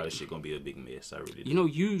think all this shit gonna be a big mess. I really do. You know,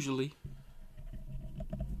 usually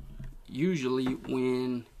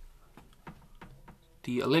when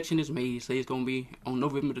the election is made, say it's gonna be on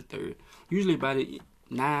November the 3rd, usually by the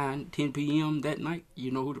 9-10 p.m. that night,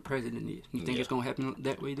 you know who the president is. You think it's gonna happen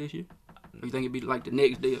that way this year? Or you think it'd be like the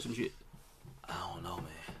next day or some shit? I don't know,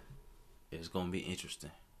 man. It's gonna be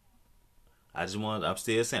interesting. I'm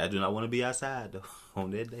still saying I do not want to be outside though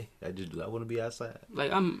on that day. I just do not want to be outside.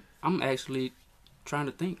 Like I'm actually trying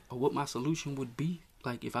to think of what my solution would be.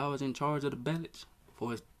 Like if I was in charge of the ballots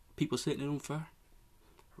for people setting it on fire.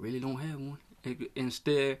 I really don't have one.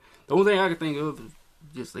 Instead, the only thing I can think of is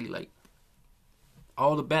just say like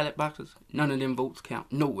all the ballot boxes, none of them votes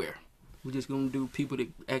count nowhere. We're just gonna do people that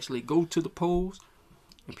actually go to the polls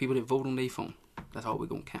and people that vote on their phone. That's all we're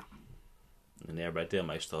gonna count. And everybody there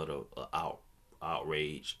might start a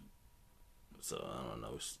outrage. So I don't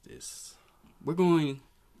know. It's moving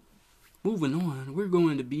on. We're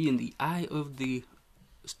going to be in the eye of the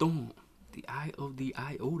storm, the eye of the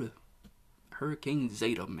iota. Hurricane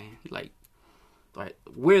Zeta, man. Like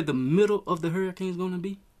where the middle of the hurricane's gonna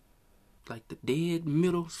be, like the dead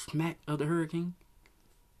middle smack of the hurricane,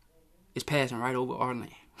 is passing right over our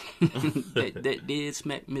land. that dead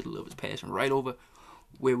smack middle of it's passing right over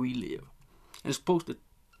where we live. And it's supposed to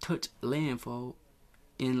touch landfall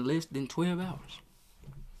in less than 12 hours.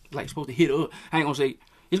 Like, it's supposed to hit up. I ain't gonna say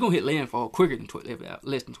it's gonna hit landfall quicker than 12 hours,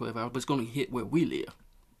 less than 12 hours, but it's gonna hit where we live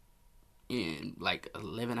in like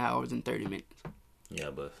 11 hours and 30 minutes.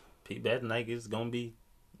 Yeah, but that night is gonna be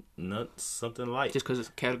something light. Just because it's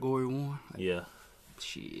Category 1? Like, yeah.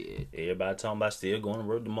 Shit. Everybody talking about still going to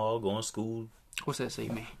work tomorrow, going to school. What's that say,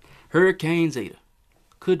 man? Hurricane Zeta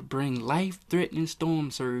could bring life-threatening storm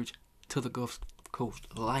surge to the Gulf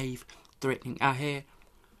Coast. Life-threatening. I had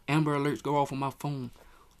Amber Alerts go off on my phone.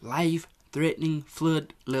 Life-threatening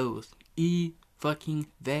flood levels. Fucking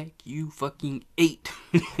vac you fucking 8.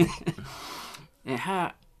 And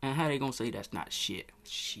how they gonna say that's not shit?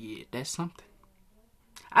 Shit, that's something.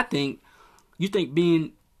 You think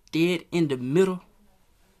being dead in the middle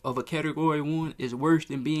of a Category 1 is worse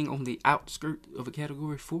than being on the outskirts of a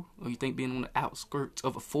Category 4? Or you think being on the outskirts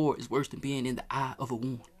of a 4 is worse than being in the eye of a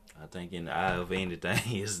 1? I think in the eye of anything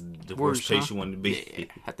is the worst place you want to be. Yeah,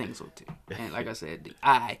 I think so too. And like I said, the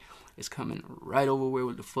eye is coming right over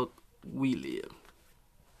where the fuck we live.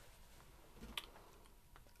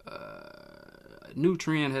 A new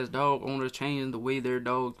trend has dog owners changing the way their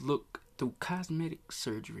dogs look through cosmetic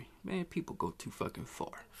surgery. Man, people go too fucking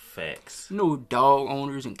far. Facts. No dog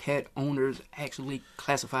owners and cat owners actually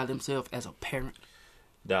classify themselves as a parent.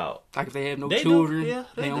 Dog. Like if they have no children, yeah,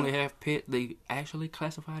 they only have pets, they actually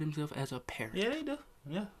classify themselves as a parent. Yeah, they do.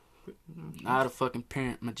 Yeah. Not a fucking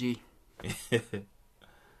parent, my G.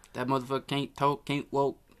 That motherfucker can't talk, can't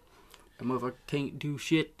walk. That motherfucker can't do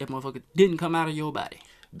shit. That motherfucker didn't come out of your body.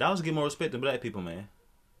 Dogs get more respect than black people, man.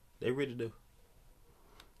 They really do.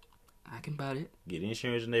 I can buy that. Get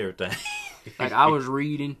insurance and everything. Like I was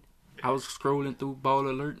scrolling through Ball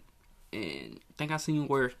Alert, and I think I seen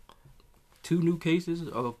where 2 new cases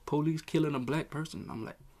of police killing a black person. I'm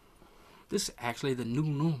like, this is actually the new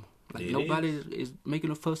normal. Like nobody is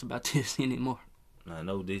making a fuss about this anymore. I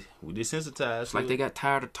know we desensitized. It's like they got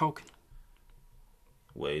tired of talking.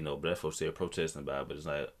 Well, you know, black folks still protesting about it, but it's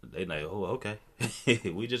like they like, oh, okay,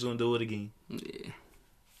 we just gonna do it again. Yeah,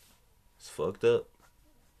 it's fucked up.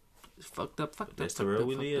 It's fucked up. That's the world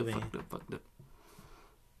we live in. Fucked up.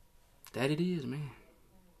 That it is, man.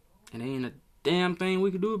 And there ain't a damn thing we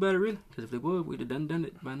could do about it, really. Because if they would, we'd have done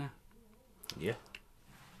it by now. Yeah.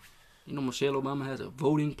 You know, Michelle Obama has a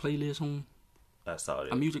voting playlist on I saw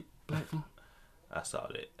that. A music platform. I saw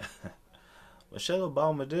that. Michelle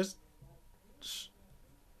Obama,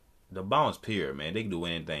 the Obama's pure, man. They can do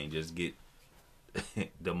anything, just get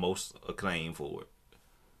the most acclaim for it.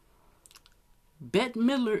 Bette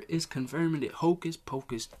Midler is confirming that Hocus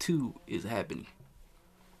Pocus 2 is happening.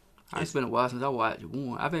 It's been a while since I watched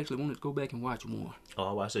 1. I've actually wanted to go back and watch 1. Oh,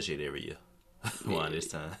 I watch that shit every year. One this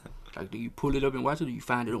time. Like, do you pull it up and watch it, or do you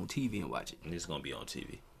find it on TV and watch it? It's gonna be on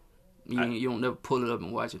TV. You don't never pull it up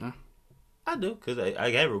and watch it, huh? I do, because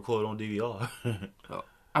I got it recorded on DVR. Oh,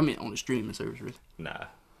 I mean on the streaming service, really. Nah.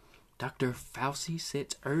 Dr. Fauci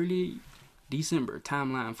sets early December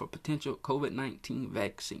timeline for potential COVID-19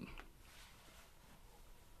 vaccine.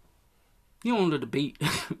 You know, on the debate,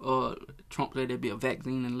 Trump said there'd be a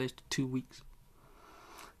vaccine in less than 2 weeks.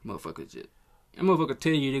 Motherfucker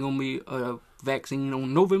tell you there's gonna be a vaccine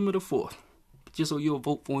on November the 4th, just so you'll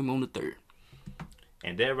vote for him on the 3rd.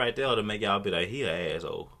 And that right there ought to make y'all be like, he an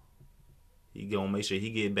asshole. He gonna make sure he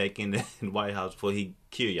get back in the White House before he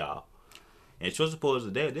kill y'all. And Trump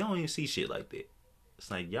supporters, they don't even see shit like that. It's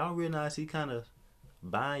like, y'all realize he kind of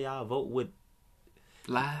buying y'all vote with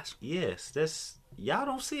lies. Yes, y'all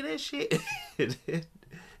don't see that shit. This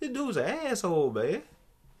dude's an asshole, man.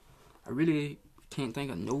 I really can't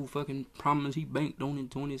think of no fucking promise he banked on in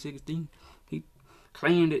 2016. He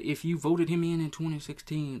claimed that if you voted him in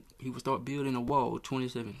 2016, he would start building a wall in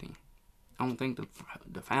 2017. I don't think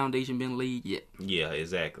the foundation been laid yet. Yeah,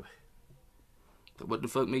 exactly. So what the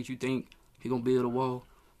fuck makes you think he gonna build a wall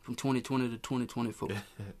from 2020 to 2024?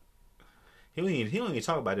 He don't even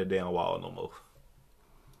talk about that damn wall no more.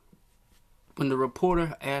 When the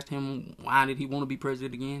reporter asked him why did he want to be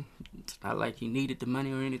president again, it's not like he needed the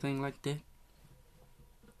money or anything like that.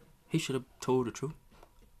 He should have told the truth.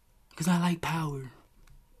 Because I like power.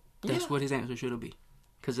 That's what his answer should have been.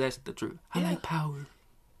 Because that's the truth. I like power.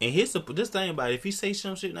 And this thing about it, if he say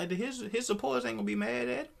some shit like that, his supporters ain't gonna be mad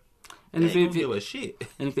at him. And if it give a shit.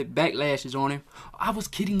 And if it backlashes on him, I was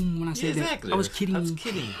kidding when I said exactly. that. I was kidding. I was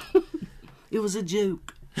kidding. It was a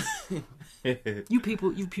joke. You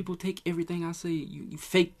people take everything I say. You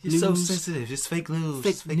fake You're news. so sensitive. It's fake news.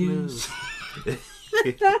 Fake It's fake news.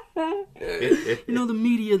 You know, the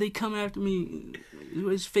media, they come after me.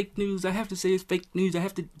 It's fake news. I have to say it's fake news. I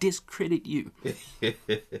have to discredit you.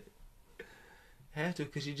 Have to,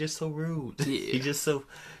 because you're just so rude. Yeah. You're just so...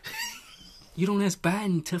 You don't ask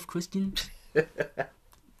Biden tough questions. That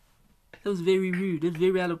was very rude. That's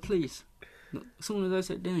very out of place. As soon as I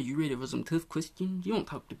sat down, you ready for some tough questions? You don't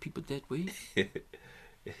talk to people that way.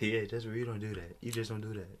 Yeah, that's where you don't do that. You just don't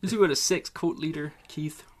do that. You see where the sex cult leader,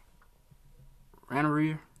 Keith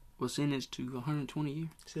Raniere, was sentenced to 120 years?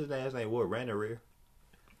 His last name what? Raniere?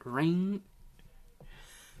 Rain.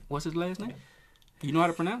 What's his last name? You know how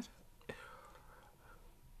to pronounce it?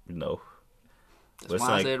 No. That's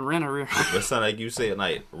why I said Raniere. But sound like you said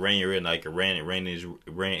like Raniere, like ran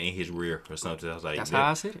in his rear or something. I was like, That's how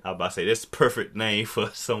I said it. I was about to say that's the perfect name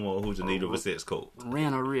for someone who's in need of a sex coach.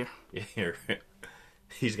 Raniere. Yeah,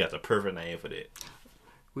 he's got the perfect name for that.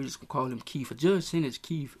 We just gonna call him Keith. A judge sentenced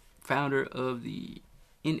Keith, founder of the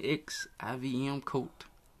NXIVM cult.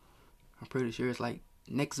 I'm pretty sure it's like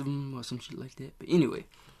Nexium or some shit like that. But anyway,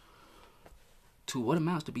 to what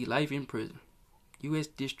amounts to be life in prison. U.S.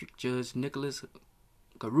 District Judge Nicholas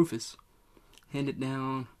Garufis handed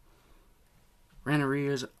down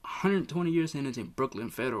Raniere's 120-year sentence in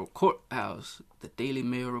Brooklyn Federal Courthouse. The Daily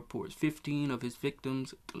Mail reports 15 of his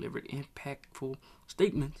victims delivered impactful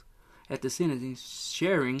statements at the sentencing,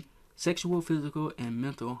 sharing sexual, physical, and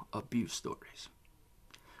mental abuse stories.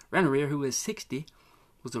 Raniere, who is 60,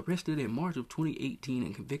 was arrested in March of 2018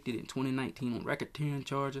 and convicted in 2019 on racketeering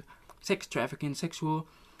charges, sex trafficking, sexual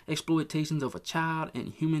exploitations of a child,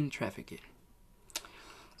 and human trafficking.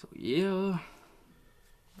 So yeah,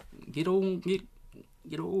 get old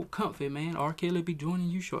comfy, man. R. Kelly be joining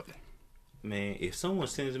you shortly. Man, if someone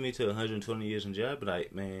sends me to 120 years in jail, I'd be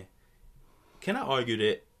like, man, can I argue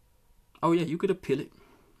that? Oh yeah, you could appeal it.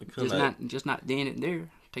 Because Just not then and there.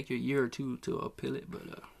 Take you a year or two to appeal it, but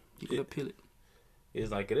you could appeal it.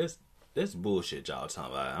 It's like that's bullshit y'all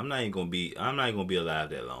talking about. I'm not even gonna be alive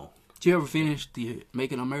that long. Did you ever finish the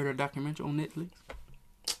Making a Murder documentary on Netflix?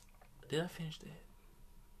 Did I finish that?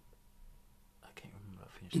 I can't remember.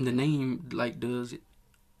 I finished And the name does it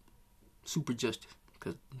super justice,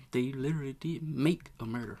 because they literally did make a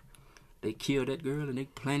murder. They killed that girl and they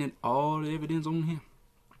planted all the evidence on him.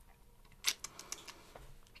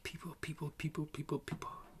 People.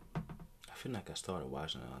 I feel like I started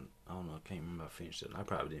watching it. I don't know. I can't remember if I finished it. I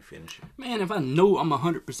probably didn't finish it. Man, if I know I'm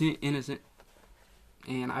 100% innocent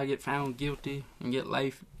and I get found guilty and get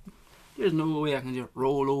life, there's no way I can just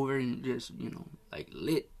roll over and just,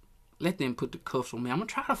 let them put the cuffs on me. I'm going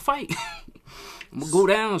to try to fight. I'm going to go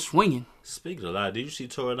down swinging. Speaking of lie, did you see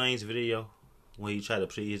Tory Lane's video when he tried to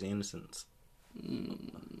plead his innocence?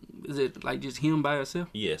 Is it like just him by himself?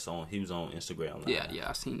 Yes, he was on Instagram Live. Yeah,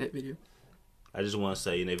 I seen that video. I just want to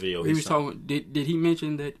say in that video, He was talking. Did he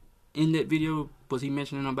mention that in that video? Was he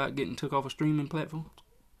mentioning about getting took off a streaming platform?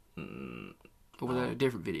 Or was that a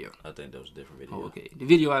different video? I think that was a different video. Oh, okay. The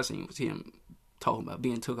video I seen was him talking about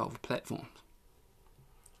being took off of platforms.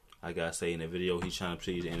 I gotta say, in the video, he's trying to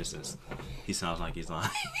plead his innocence. He sounds like he's lying.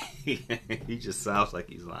 He just sounds like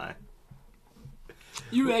he's lying.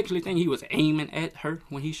 You actually think he was aiming at her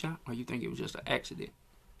when he shot, or you think it was just an accident?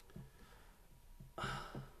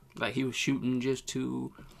 Like he was shooting just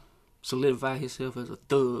to solidify himself as a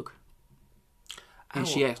thug, and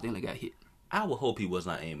she accidentally got hit. I would hope he was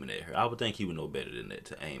not aiming at her. I would think he would know better than that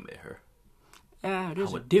to aim at her.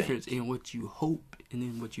 There's a difference in what you hope and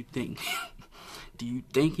then what you think. Do you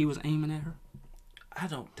think he was aiming at her? I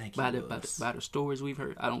don't think he was. By the stories we've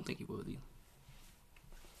heard, I don't think he was either.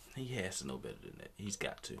 He has to know better than that. He's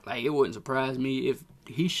got to. Like, it wouldn't surprise me if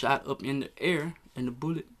he shot up in the air and the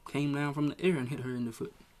bullet came down from the air and hit her in the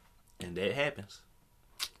foot. And that happens.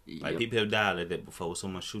 Yep. Like, people have died like that before.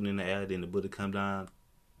 Someone shooting in the air, then the bullet come down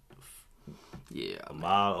a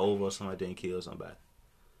mile over or something like that and kill somebody.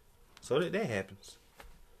 So that happens.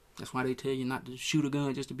 That's why they tell you not to shoot a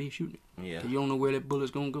gun just to be shooting it. Yeah. 'Cause you don't know where that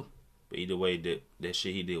bullet's gonna go. But either way, that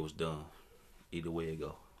shit he did was dumb. Either way it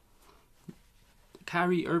go.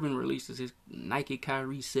 Kyrie Irving releases his Nike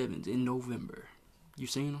Kyrie 7s in November. You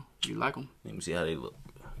seen them? You like them? Let me see how they look.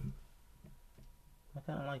 I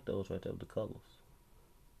kind of like those right there with the colors.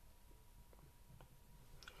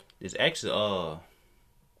 It's actually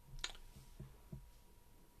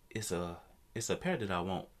it's a pair that I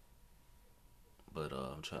want, but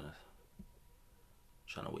I'm trying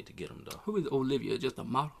to wait to get them though. Who is Olivia? Just a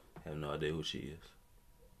model? I have no idea who she is.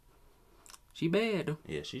 She bad though.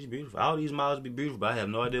 Yeah, she's beautiful. All these models be beautiful, but I have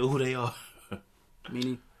no idea who they are.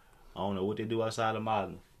 Meaning, I don't know what they do outside of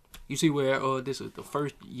modeling. You see where this is the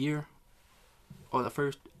first year or the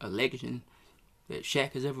first election that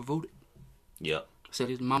Shaq has ever voted. Yep. Said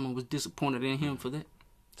his mama was disappointed in him for that.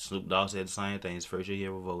 Snoop Dogg said the same thing. His first year he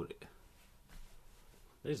ever voted.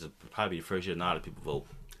 This is probably the first year not a lot of people vote.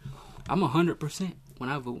 I'm 100% when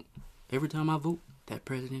I vote. Every time I vote, that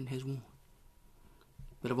president has won.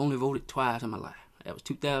 But I've only voted twice in my life. That was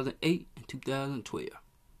 2008 and 2012.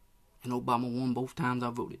 And Obama won both times I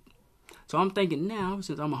voted. So I'm thinking now,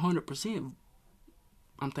 since I'm 100%,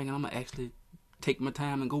 I'm thinking I'm going to actually take my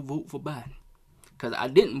time and go vote for Biden. Because I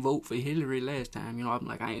didn't vote for Hillary last time. You know, I'm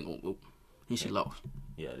like, I ain't going to vote. And she lost.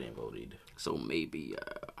 Yeah, I didn't vote either. So maybe,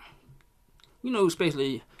 you know,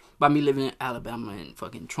 especially by me living in Alabama and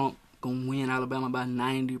fucking Trump going to win Alabama by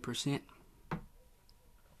 90%.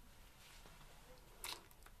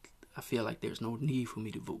 I feel like there's no need for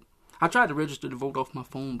me to vote. I tried to register to vote off my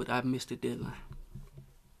phone, but I missed the deadline.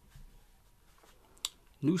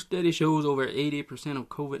 New study shows over 80% of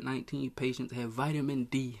COVID-19 patients have vitamin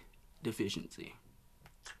D deficiency.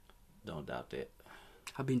 Don't doubt that.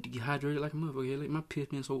 I've been dehydrated like a motherfucker. Like my piss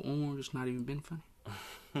been so orange, it's not even been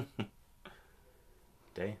funny.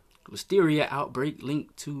 Damn. Listeria outbreak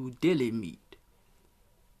linked to deli meat.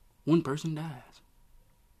 One person dies.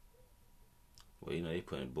 Well, you know, they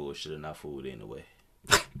putting bullshit in our food anyway.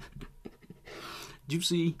 Did you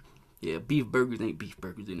see? Yeah, beef burgers ain't beef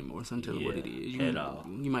burgers anymore. So I'm telling you what it is. At all.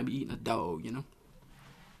 You might be eating a dog, you know.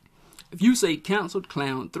 If you say canceled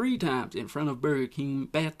clown 3 times in front of Burger King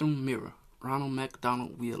bathroom mirror, Ronald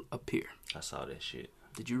McDonald will appear. I saw that shit.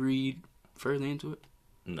 Did you read further into it?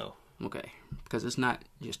 No. Okay. Because it's not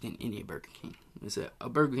just in any Burger King. It's a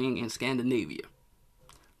Burger King in Scandinavia.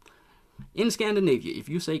 In Scandinavia, if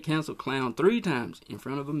you say cancel clown 3 times in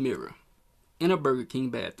front of a mirror in a Burger King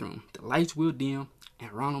bathroom, the lights will dim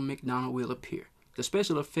and Ronald McDonald will appear. The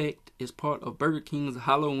special effect is part of Burger King's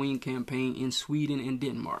Halloween campaign in Sweden and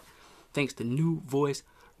Denmark, thanks to new voice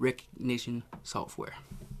recognition software.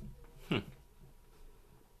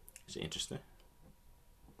 It's interesting.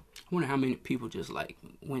 I wonder how many people just like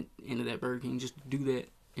went into that Burger King just to do that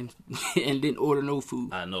and and didn't order no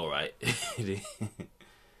food. I know, right?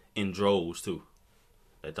 In droves too.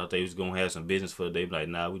 They thought they was gonna have some business for the day, but like,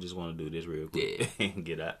 nah, we just want to do this real quick and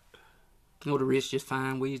get out. You know, the rich just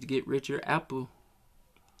find ways to get richer. Apple,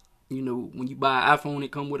 you know, when you buy an iPhone,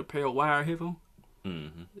 it come with a pair of wire headphones.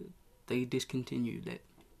 Mm-hmm. They discontinued that.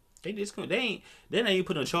 They ain't even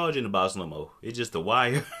putting a charge in the box no more. It's just the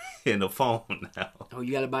wire and the phone now. Oh,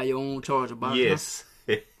 you gotta buy your own charger box. Yes.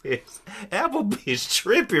 Apple bitch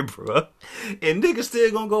tripping, bro. And niggas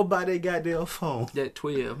still gonna go buy their goddamn phone. That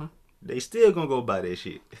 12, huh? They still gonna go buy that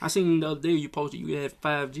shit. I seen the other day you posted you had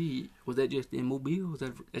 5G. Was that just in Mobile or was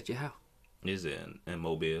that at your house? It's in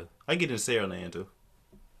Mobile. I get in Saraland too.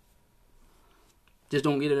 Just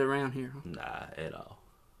don't get it around here, huh? Nah, at all.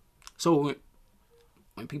 So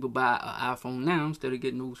when people buy an iPhone now, instead of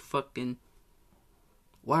getting those fucking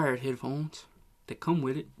wired headphones that come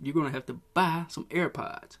with it, you're gonna have to buy some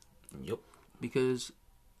AirPods. Yep. Because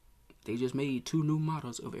they just made 2 new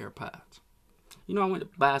models of AirPods. You know, I went to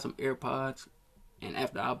buy some AirPods, and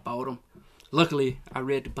after I bought them, luckily I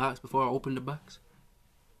read the box before I opened the box,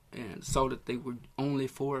 and saw that they were only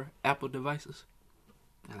for Apple devices.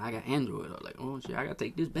 And I got Android. I was like, oh shit, I gotta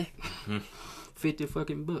take this back. $50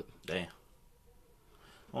 fucking bucks. Damn.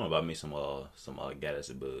 I want to buy me some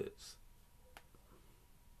Galaxy Buds.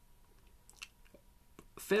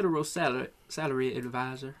 Federal salary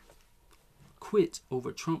advisor quits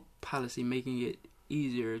over Trump policy making it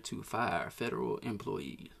easier to fire federal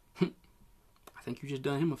employees. I think you just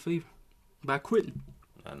done him a favor by quitting.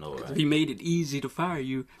 I know, right? If he made it easy to fire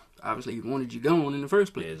you, obviously he wanted you gone in the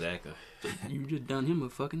first place. Yeah, exactly. So you just done him a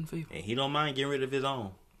fucking favor. And he don't mind getting rid of his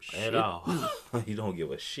own at all. He don't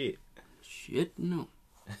give a shit. Shit, no.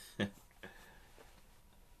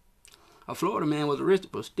 A Florida man was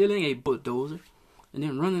arrested for stealing a bulldozer and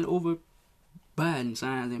then running over Biden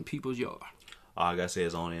signs in people's yard. All I gotta say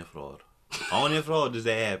is only in Florida. Only in Florida does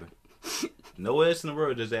that happen. Nowhere else in the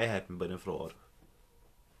world does that happen but in Florida.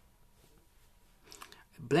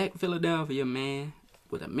 A black Philadelphia man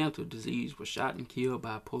with a mental disease was shot and killed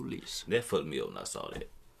by police. That fucked me up when I saw that.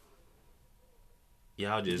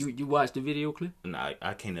 Y'all just... You watched the video clip? Nah,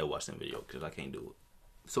 I can't never watch that video because I can't do it.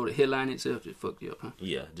 So the headline itself just fucked you up, huh?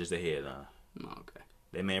 Yeah, just the headline. Oh, okay.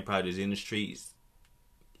 That man probably just in the streets.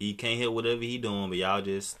 He can't help whatever he doing, but y'all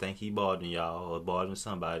just think he bothering y'all or bothering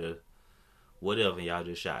somebody or whatever, and y'all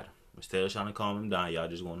just shot him. Instead of trying to calm him down, y'all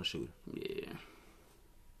just want to shoot him. Yeah.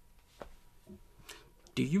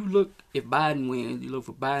 Do you look, if Biden wins, you look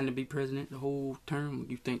for Biden to be president the whole term? Or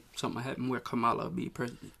you think something will happen where Kamala will be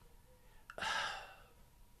president?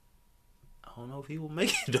 if he will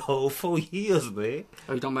make it the whole 4 years, man.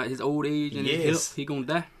 Are you talking about his old age and his health? He gonna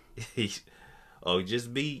die? Or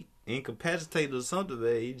just be incapacitated or something,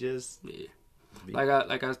 man. He just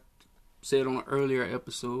Like I said on an earlier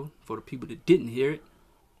episode, for the people that didn't hear it,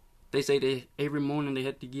 they say they every morning they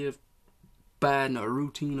had to give Biden a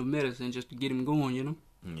routine of medicine just to get him going, you know?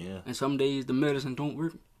 Yeah. And some days the medicine don't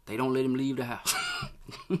work. They don't let him leave the house.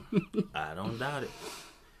 I don't doubt it.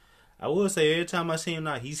 I will say every time I see him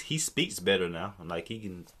now, he speaks better now. Like he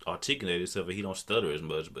can articulate himself and he don't stutter as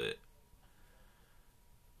much, but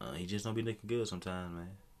he just don't be looking good sometimes,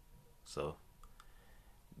 man. So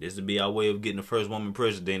this would be our way of getting the first woman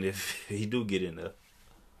president if he do get in there.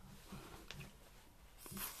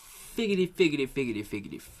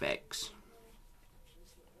 Figgity facts.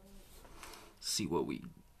 See what we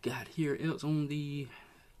got here else on the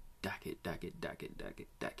docket.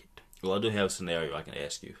 Well, I do have a scenario I can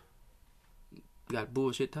ask you. You got a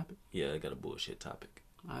bullshit topic? Yeah, I got a bullshit topic.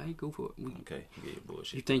 Alright, go for it. Okay, you get your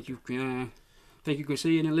bullshit. You think you can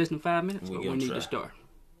say it in less than 5 minutes? Or we need to start?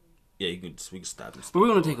 Yeah, we can stop this. But we're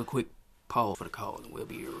gonna take a quick pause for the call and we'll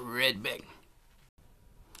be right back.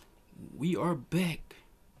 We are back.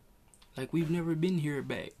 Like we've never been here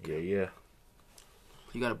back. Yeah.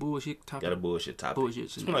 You got a bullshit topic? Got a bullshit topic. Bullshit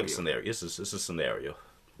scenario. It's like a scenario. It's a scenario.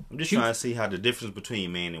 I'm just trying to see how the difference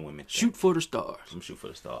between men and women. Shoot for the stars. I'm shoot for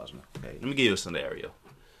the stars, man. Okay, let me give you a scenario.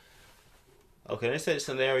 Okay, let's say the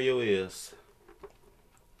scenario is,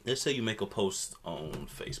 let's say you make a post on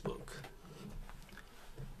Facebook.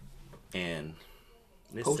 And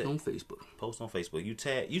post on Facebook. You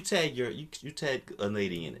tag a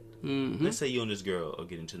lady in it. Mm-hmm. Let's say you and this girl are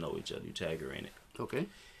getting to know each other. You tag her in it. Okay.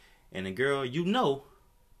 And the girl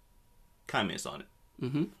comments on it.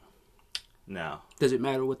 Mm-hmm. Now, does it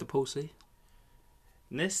matter what the post says?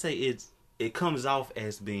 Let's say it comes off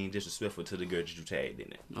as being disrespectful to the girl that you tagged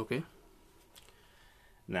in it. Okay.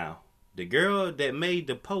 Now, the girl that made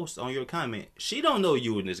the post on your comment, she don't know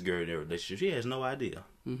you and this girl in a relationship. She has no idea.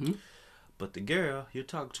 Mm-hmm. But the girl you're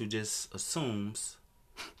talking to just assumes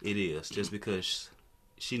it is, just because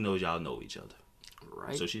she knows y'all know each other.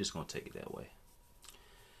 Right. So she's just gonna take it that way.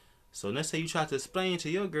 So let's say you try to explain to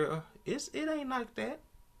your girl, it ain't like that.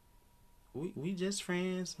 We just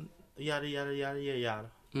friends, yada yada yada yada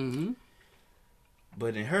yada. Mm-hmm.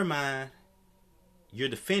 But in her mind, you're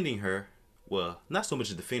defending her. Well, not so much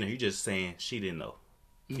as defending her. You're just saying she didn't know.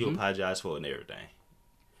 Mm-hmm. You apologize for it and everything.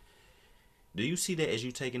 Do you see that as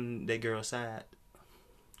you taking that girl's side?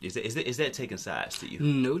 Is that taking sides to you?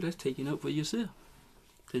 No, that's taking up for yourself.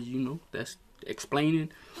 Because, that's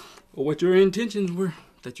explaining what your intentions were.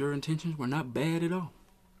 That your intentions were not bad at all.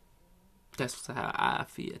 That's how I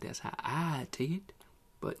feel. That's how I take it.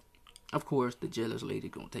 But, of course, the jealous lady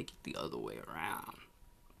gonna take it the other way around.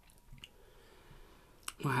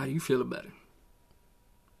 Well, how do you feel about it?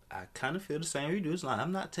 I kind of feel the same you do. It's like,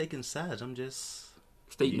 I'm not taking sides. I'm just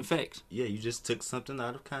stating the facts. Yeah, you just took something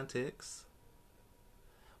out of context.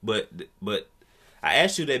 But I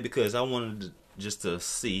asked you that because I wanted just to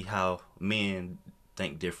see how men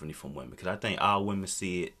think differently from women. Because I think all women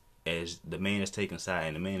see it as the man is taking side,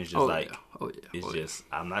 and the man is just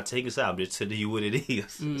I'm not taking side. I'm just telling you what it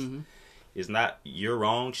is. Mm-hmm. It's not you're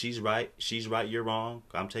wrong, she's right. She's right, you're wrong.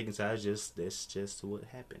 I'm taking sides. That's just what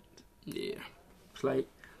happened. Yeah, it's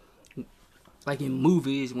like in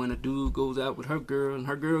movies when a dude goes out with her girl and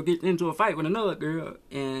her girl gets into a fight with another girl,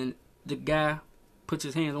 and the guy puts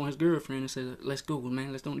his hands on his girlfriend and says, "Let's go,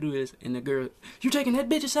 man. Let's don't do this." And the girl, "You taking that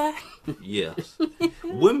bitch's side?" Yes.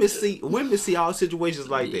 women see all situations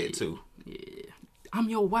like that too. Yeah. I'm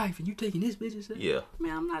your wife and you taking this bitch's side? Yeah.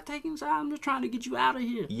 Man, I'm not taking side. I'm just trying to get you out of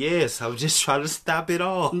here. Yes, I was just trying to stop it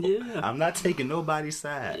all. Yeah. I'm not taking nobody's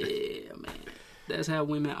side. Yeah, man. That's how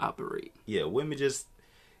women operate. Yeah,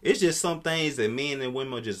 it's just some things that men and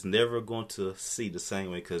women are just never going to see the same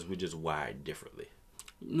way because we're just wired differently.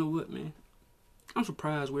 You know what, man? I'm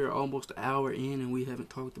surprised we're almost an hour in and we haven't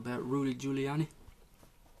talked about Rudy Giuliani.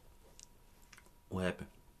 What happened?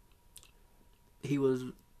 He was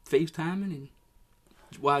FaceTiming and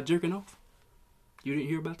while jerking off. You didn't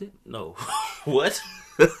hear about that? No. What?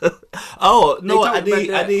 Oh, no, I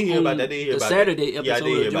did hear about that. The Saturday episode. Yeah, I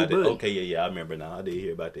did hear about Bud. that. Okay, yeah, I remember now. I did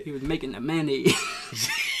hear about that. He was making the mayonnaise.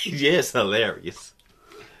 Yes, hilarious.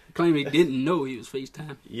 Claim he didn't know he was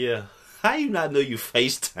FaceTiming. Yeah. How you not know you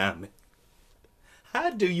FaceTiming? How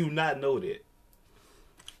do you not know that?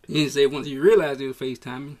 He didn't say once he realized he was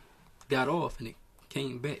FaceTiming, got off and it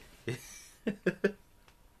came back.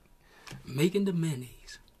 Making the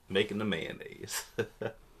mayonnaise. Making the mayonnaise.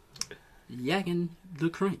 Yakking the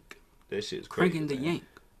crank. That shit's crazy. Cranking the yank.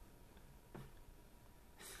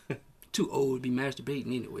 Too old to be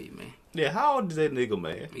masturbating anyway, man. Yeah, how old is that nigga,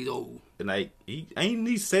 man? He's old. And like, he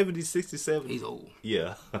 70, 60, 70? He's old.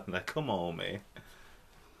 Yeah. Like, come on, man.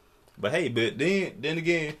 But hey, then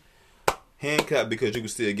again, handcuffed because you can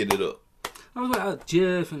still get it up. I was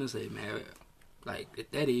just finna say, man, like,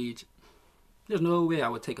 at that age, there's no way I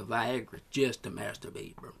would take a Viagra just to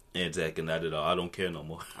masturbate, bro. Exactly, not at all. I don't care no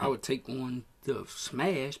more. I would take one to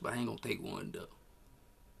smash, but I ain't gonna take one to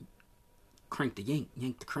crank the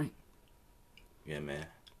yank the crank. Yeah, man.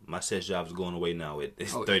 My sex job's going away now at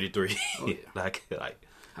 33. Oh, yeah. like,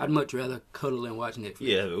 I'd much rather cuddle and watch Netflix.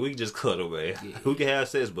 yeah, we can just cuddle, man. Yeah. We can have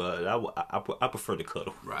sex, but I prefer to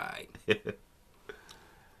cuddle. Right.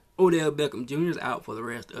 Odell Beckham Jr. is out for the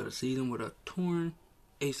rest of the season with a torn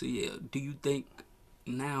ACL. Do you think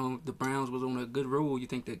now the Browns was on a good roll? You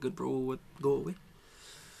think that good roll would go away?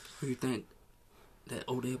 Or you think that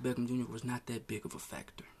Odell Beckham Jr. was not that big of a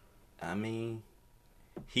factor? I mean,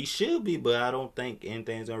 he should be, but I don't think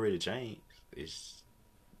anything's already changed. It's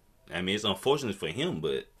unfortunate for him,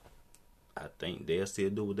 but I think they'll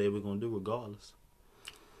still do what they were going to do regardless.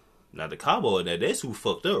 Now, the Cowboys, that's who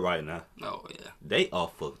fucked up right now. Oh, yeah. They are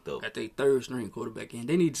fucked up. At their third string quarterback in.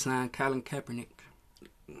 They need to sign Colin Kaepernick.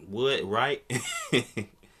 What, right?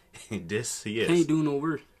 Yes. Can't do no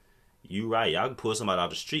worse. You right. Y'all can pull somebody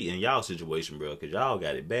out the street in y'all situation, bro, because y'all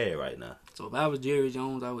got it bad right now. So if I was Jerry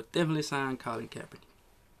Jones, I would definitely sign Colin Kaepernick.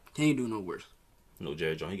 Can't do no worse. No,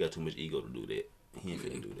 Jerry Jones, he got too much ego to do that. He ain't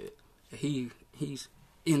finna do that. He's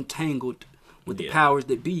entangled with the powers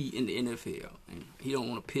that be in the NFL. And he don't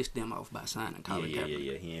want to piss them off by signing Colin Kaepernick.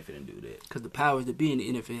 Yeah. He ain't finna do that. Because the powers that be in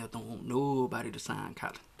the NFL don't want nobody to sign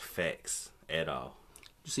Colin. Facts. At all.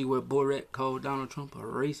 You see where Borat called Donald Trump a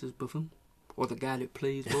racist buffoon? Or the guy that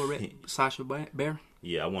plays Borat, Sacha Baron?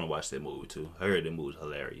 Yeah, I want to watch that movie too. I heard that movie's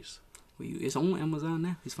hilarious. Well, it's on Amazon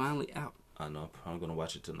now. It's finally out. I know. I'm going to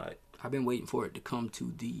watch it tonight. I've been waiting for it to come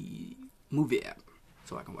to the movie app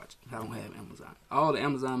so I can watch it. I don't have Amazon. All the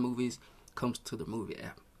Amazon movies comes to the movie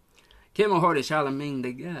app. Kevin Hart and Charlamagne,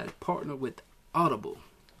 they got partnered with Audible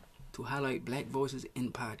to highlight black voices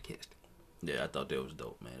in podcasting. Yeah, I thought that was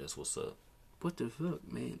dope, man. That's what's up. What the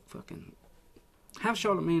fuck, man? Fucking have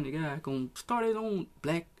Charlamagne the guy gonna start his own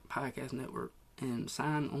black podcast network and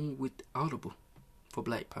sign on with Audible for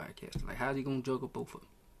black podcasts. Like, how's he gonna juggle both of them?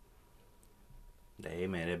 Hey,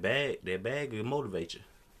 man, that bag will motivate you.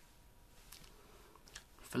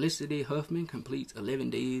 Felicity Huffman completes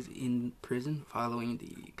 11 days in prison following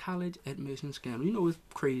the college admission scandal. You know, it's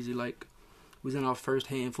crazy. Like, we was in our first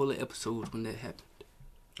handful of episodes when that happened.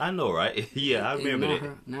 I know, right? Yeah, I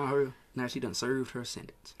remember that. Now she done served her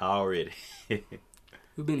sentence. Already.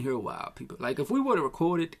 We've been here a while, people. Like, if we would have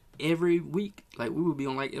recorded every week, like, we would be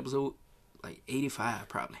on, like, episode, like, 85,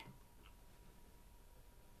 probably.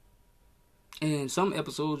 And some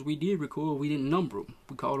episodes we did record, we didn't number them.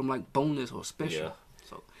 We called them, like, bonus or special. Yeah.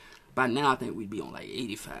 So, by now, I think we'd be on, like,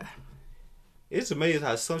 85. It's amazing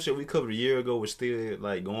how some shit we covered a year ago was still,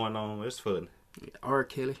 like, going on. It's fun. R.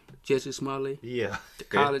 Kelly, Jesse Smollett. Yeah. The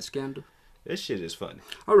college scandal. That shit is funny.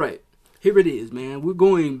 All right. Here it is, man. We're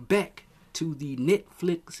going back to the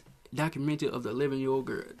Netflix documentary of the 11-year-old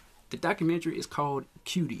girl. The documentary is called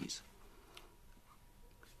Cuties.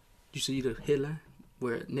 You see the headline?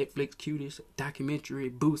 Where Netflix Cuties documentary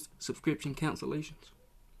boosts subscription cancellations.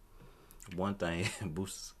 One thing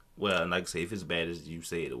boosts. Well, like I say, if it's bad as you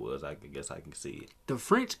said it was, I guess I can see it. The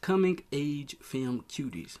French coming-age film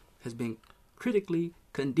Cuties has been critically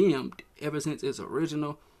condemned ever since its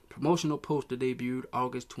original promotional poster debuted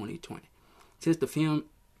August 2020. Since the film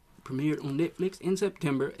premiered on Netflix in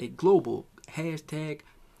September, a global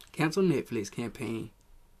 #Cancel Netflix campaign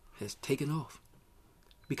has taken off,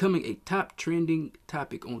 becoming a top trending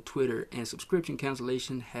topic on Twitter, and subscription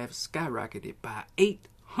cancellation have skyrocketed by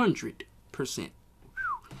 800%.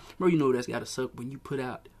 Bro, you know that's gotta suck when you put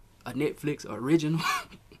out a Netflix original,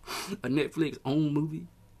 a Netflix own movie,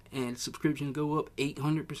 and subscriptions go up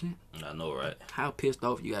 800%. I know, right? How pissed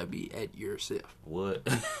off you gotta be at yourself. What?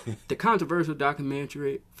 The controversial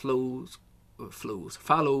documentary follows an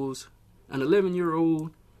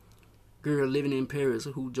 11-year-old girl living in Paris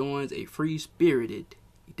who joins a free-spirited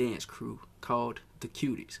dance crew called the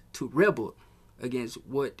Cuties to rebel against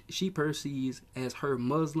what she perceives as her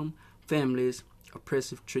Muslim family's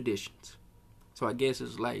oppressive traditions. So I guess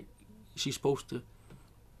it's like she's supposed to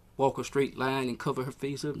walk a straight line and cover her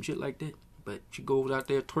face up and shit like that, but she goes out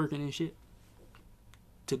there twerking and shit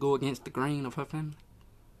to go against the grain of her family.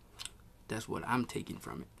 That's what I'm taking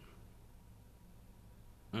from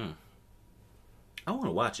it. I want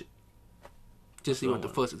to watch it. Just see what the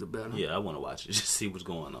fuss is about. Huh? Yeah, I want to watch it. Just see what's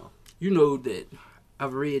going on. You know that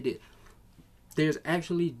I've read that there's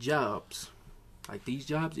actually jobs, like these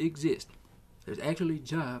jobs exist. There's actually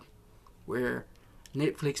jobs where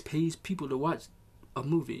Netflix pays people to watch a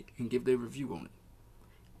movie and give their review on it.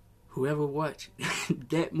 Whoever watched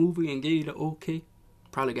that movie and gave the okay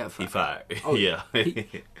probably got fired. He fired. Oh, yeah.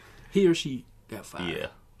 He or she got fired. Yeah.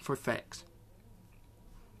 For facts.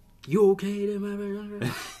 You okay there, my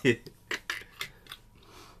man?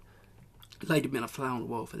 Like to been a fly on the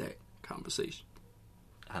wall for that conversation.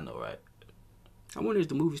 I know, right? I wonder if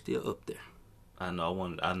the movie's still up there. I know.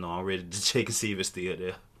 I'm ready to check and see if it's still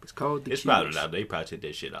there. It's called The It's Cures. probably not. They probably took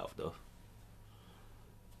that shit off though.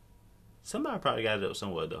 Somebody probably got it up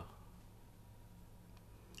somewhere though.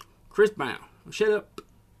 Chris Brown, shut up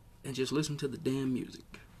and just listen to the damn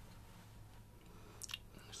music.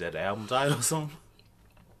 Is that the album title or something?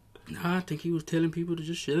 Nah, I think he was telling people to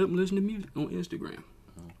just shut up and listen to music on Instagram.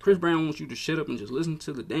 Chris Brown wants you to shut up and just listen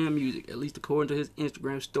to the damn music, at least according to his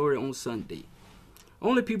Instagram story on Sunday.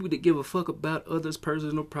 Only people that give a fuck about others'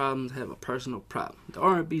 personal problems have a personal problem, the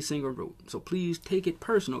R&B singer wrote. So please take it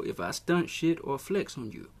personal if I stunt shit or flex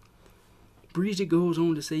on you. Breezy goes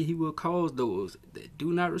on to say he will cause those that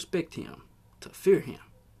do not respect him to fear him.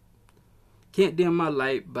 Can't dim my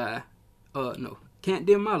light, but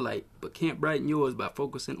can't brighten yours by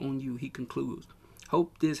focusing on you, he concludes.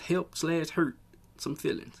 Hope this helped/hurt some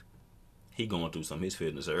feelings. He going through some of his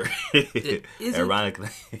feelings, sir. Ironically.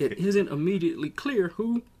 It isn't immediately clear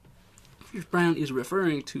who Chris Brown is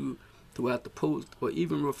referring to throughout the post, or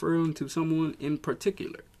even referring to someone in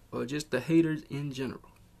particular, or just the haters in general.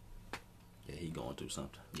 Yeah, he going through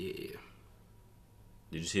something. Yeah.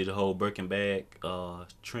 Did you see the whole Birkin bag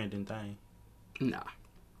trending thing? Nah.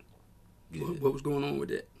 Good. What was going on with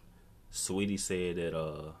that? Sweetie said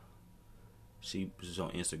that she was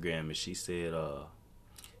on Instagram and she said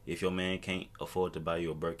if your man can't afford to buy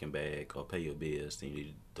you a Birkin bag or pay your bills, then you need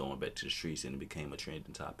to throw him back to the streets, and it became a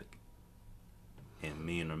trending topic. And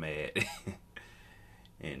men are mad.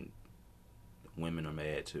 And women are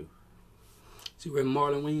mad too. See where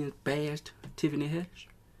Marlon Wayans bashed Tiffany Haddish?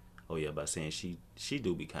 Oh yeah, by saying she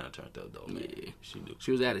do be kind of turned up though, man. Yeah. She do.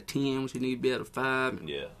 She was out of 10 when she needed to be out of 5.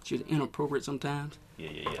 Yeah. She was inappropriate sometimes.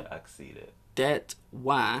 Yeah. I can see that. That's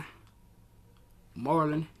why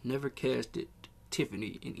Marlon never casted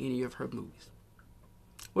Tiffany in any of her movies.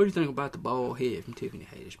 What do you think about the bald head from Tiffany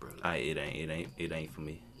Haddish, bro? It ain't for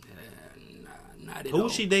me. Not at all. Who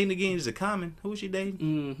was she dating again? Is it Common? Who was she dating?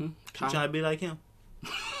 Mm-hmm. She trying to be like him?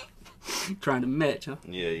 Trying to match, huh?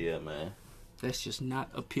 Yeah, man. That's just not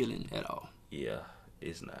appealing at all. Yeah,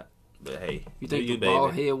 it's not. But hey, you think the baby.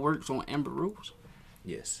 bald head works on Amber Rose?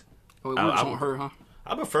 Yes. Oh, it works on her, huh?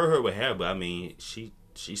 I prefer her with hair, but I mean, she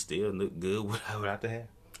still look good without the hair.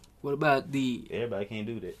 What about everybody can't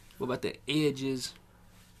do that. What about the Edge's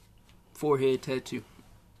forehead tattoo?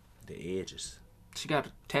 The Edges. She got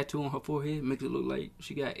a tattoo on her forehead, makes it look like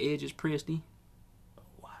she got edges pressed in.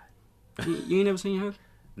 Why? You ain't never seen her?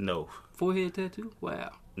 No. Forehead tattoo?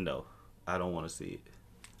 Wow. No, I don't want to see it.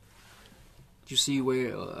 Did you see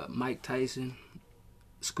where Mike Tyson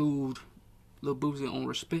schooled Lil Boosie on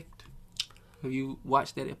respect? Have you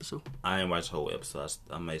watched that episode? I ain't watched the whole episode.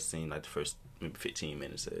 I might have seen like the first maybe 15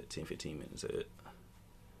 minutes of it, 10-15 minutes of it.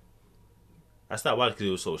 I stopped watching because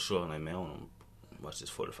it was so short. I'm like, man, I want to watch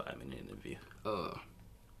this 45-minute interview.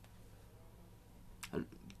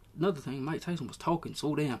 Another thing, Mike Tyson was talking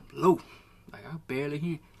so damn low. Like, I barely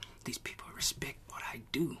hear. These people respect what I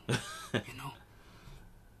do, you know?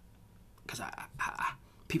 Because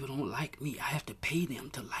people don't like me. I have to pay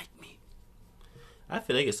them to like me. I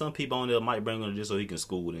feel like some people on there might bring her just so he can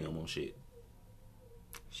school them on shit.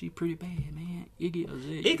 She pretty bad, man. Iggy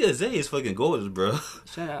Azalea. Iggy Azalea is fucking gorgeous, bro.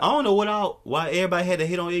 Shout out. I don't know why everybody had to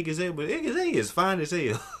hit on Iggy Azalea, but Iggy Azalea is fine as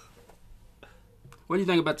hell. What do you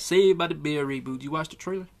think about the Saved by the Bell reboot? You watched the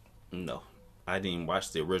trailer? No, I didn't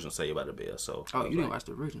watch the original Saved by the Bell. So you didn't watch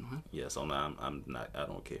the original, huh? Yeah, so now I'm not. I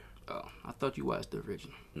don't care. Oh, I thought you watched the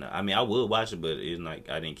original. No, I mean I would watch it, but it's like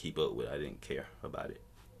I didn't keep up with it. I didn't care about it.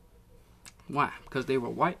 Why? Because they were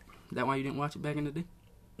white? Is that why you didn't watch it back in the day?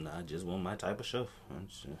 Nah, it just wasn't my type of show. I'm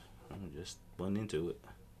just wasn't into it.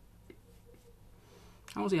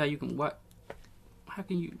 I don't see how you can watch. How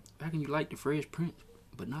can you like the Fresh Prince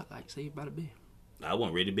but not like Saved by the Bell? I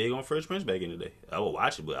wasn't really big on Fresh Prince back in the day. I would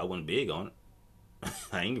watch it, but I wasn't big on it.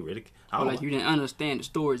 I ain't really. You didn't understand the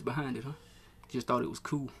stories behind it, huh? Just thought it was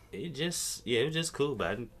cool. It was just cool, but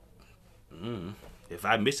I didn't. If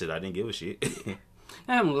I missed it, I didn't give a shit.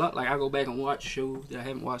 I haven't a lot. Like I go back and watch shows that I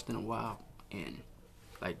haven't watched in a while, and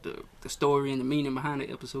like the story and the meaning behind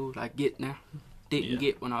the episodes, I get now. Didn't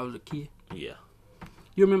get when I was a kid. Yeah.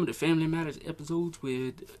 You remember the Family Matters episodes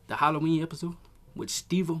with the Halloween episode with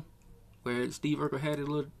Steve-O? where Steve Urkel had his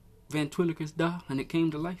little ventriloquist doll and it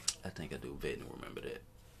came to life? I think I do vaguely remember that.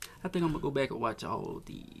 I think I'm gonna go back and watch all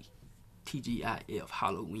the TGIF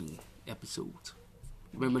Halloween episodes.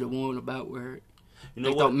 Remember the one about where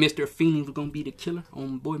they thought Mr. Fiend was gonna be the killer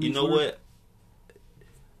on Boy Meets You know World? what?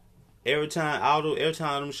 Every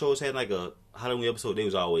time them shows had like a Halloween episode, they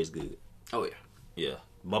was always good. Oh yeah. Yeah.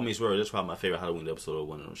 Boy Meets World, that's probably my favorite Halloween episode of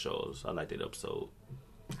one of them shows. I like that episode.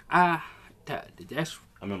 That's.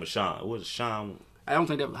 I remember Sean. What was it, Sean? I don't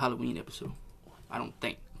think that was a Halloween episode. I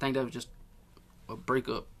think that was just a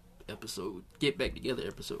breakup episode, get back together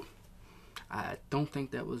episode. I don't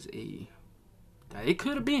think that was a. It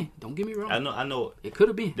could have been. Don't get me wrong. I know. It could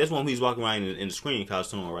have been. That's when he's walking around in the screen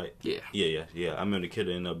costume, right? Yeah. Yeah. I remember the kid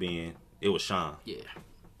ended up being. It was Sean. Yeah.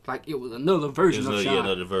 Like it was another version of Sean. Yeah,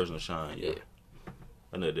 another version of Sean. Yeah.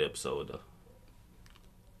 Another episode though.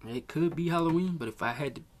 It could be Halloween, but if I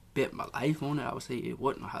had to bet my life on it, I would say it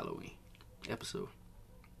wasn't a Halloween episode.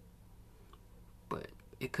 But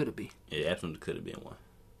it could have been. Yeah, absolutely could have been one.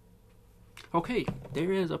 Okay,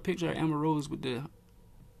 there is a picture of Amber Rose with the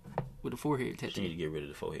forehead tattoo. She need to get rid of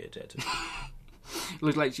the forehead tattoo.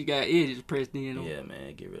 Looks like she got edges pressed in. Yeah,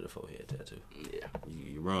 man, get rid of the forehead tattoo. Yeah,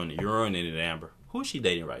 you're ruining it, Amber. Who is she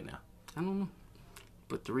dating right now? I don't know.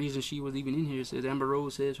 But the reason she was even in here says Amber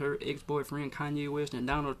Rose says her ex-boyfriend Kanye West and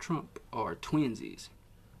Donald Trump are twinsies.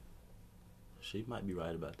 She might be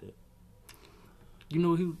right about that. You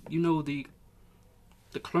know who? You know the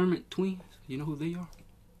Clermont twins? You know who they are?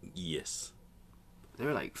 Yes.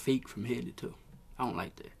 They're like fake from head to toe. I don't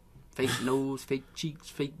like that. Fake nose, fake cheeks,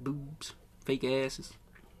 fake boobs, fake asses.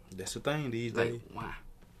 That's the thing these like, days. Why?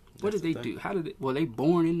 What did they do? How did they? Were they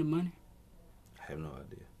born into money? I have no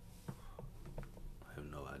idea.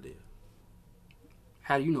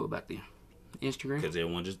 How do you know about them? Instagram? Because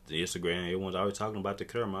everyone just Instagram. Everyone's always talking about the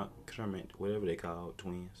Clermont, whatever they call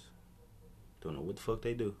twins. Don't know what the fuck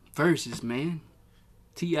they do. Versus, man.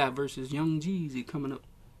 T.I. versus Young Jeezy coming up.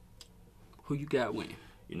 Who you got winning?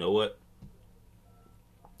 You know what?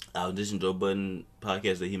 I was listening to Joe Budden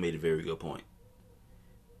podcast that he made a very good point.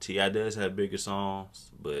 T.I. does have bigger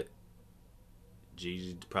songs, but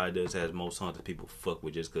Jeezy probably does have most songs that people fuck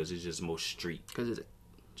with just because it's just more street. Because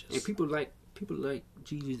and people like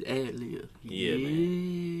Jeezy's ad lib. Yeah,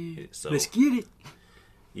 man. So, let's get it.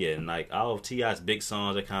 Yeah, and like all of T.I.'s big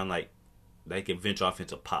songs are kind of like they can venture off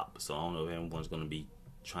into pop. So I don't know if everyone's gonna be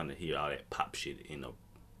trying to hear all that pop shit in a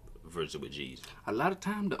verse with Jeezy. A lot of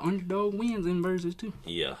time the underdog wins in verses too.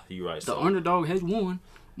 Yeah, you're right. The underdog has won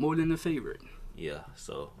more than the favorite. Yeah,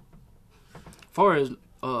 so far as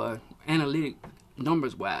analytic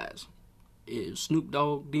numbers wise, is Snoop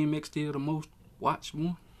Dogg DMX still the most watched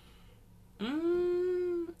one?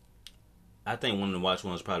 I think one of the watch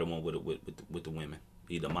ones is probably the one with the women,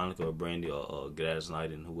 either Monica or Brandy or Gladys Knight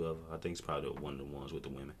and whoever. I think it's probably one of the ones with the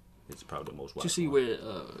women. It's probably the most watched. You see where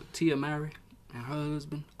Tia Mowry and her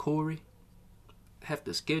husband Corey have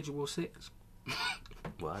to schedule sex?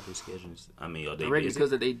 Why are they scheduling? I mean, are they busy?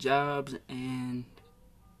 Because of their jobs and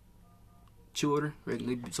children.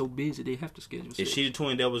 They so busy they have to schedule sex. Is she the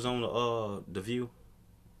twin that was on the View?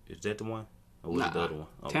 Is that the one? Or was it the other one?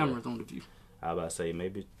 Okay. Tamara's on The View. I was about to say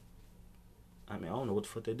maybe. I mean, I don't know what the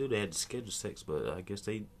fuck they do. They had to schedule sex, but I guess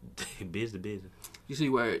they busy. You see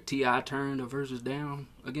where T.I. turned the verses down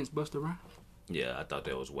against Busta Rhymes? Yeah, I thought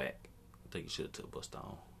that was whack. I think he should have took Busta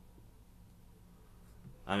on.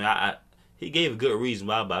 I mean, he gave a good reason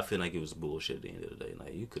why, but I feel like it was bullshit at the end of the day.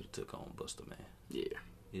 Like, you could have took on Busta, man. Yeah.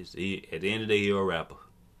 At the end of the day, he's a rapper.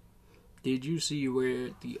 Did you see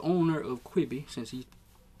where the owner of Quibi, since he's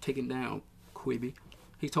taken down Quibi,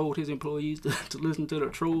 he told his employees to listen to the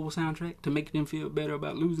Troll soundtrack to make them feel better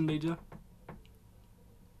about losing their job?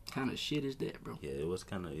 What kind of shit is that, bro? Yeah, it was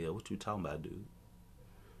kind of, what you talking about, dude?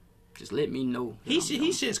 Just let me know. He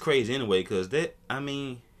shit's crazy anyway, because that, I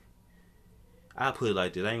mean, I put it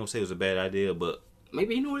like this. I ain't going to say it was a bad idea, but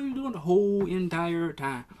maybe he knew what he was doing the whole entire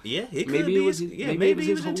time. Yeah, it could be. Maybe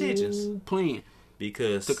it was his intentions. Plan.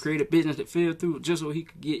 Because to create a business that fell through just so he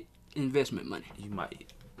could get investment money. You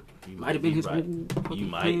might have been his right. whole You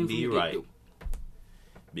might be right.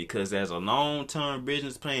 Because as a long-term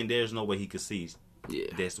business plan, there's no way he could see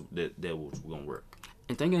that was going to work.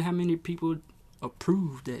 And think of how many people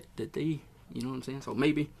approved that they, you know what I'm saying? So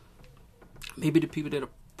maybe the people that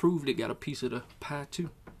approved it got a piece of the pie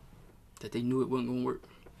too. That they knew it wasn't going to work.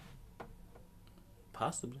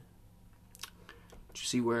 Possibly. Did you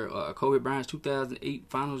see where Kobe Bryant's 2008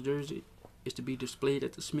 Finals jersey is to be displayed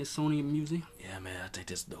at the Smithsonian Museum? Yeah, man, I think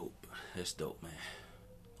that's dope. That's dope, man.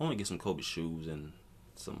 I want to get some Kobe shoes and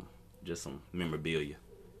some memorabilia.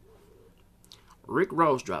 Rick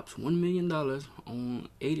Ross drops $1 million on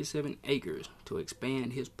 87 acres to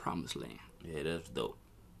expand his promised land. Yeah, that's dope.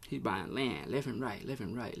 He's buying land left and right, left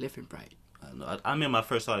and right, left and right. I know. I remember I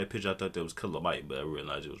first saw that picture, I thought that was Killer Mike, but I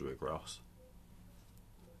realized it was Rick Ross.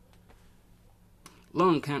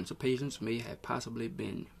 Lung cancer patients may have possibly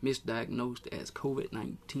been misdiagnosed as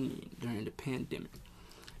COVID-19 during the pandemic.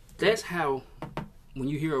 That's how, when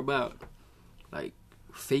you hear about, like,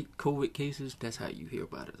 fake COVID cases, that's how you hear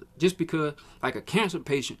about it. Just because, like, a cancer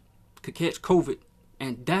patient could catch COVID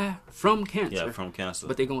and die from cancer. Yeah, from cancer.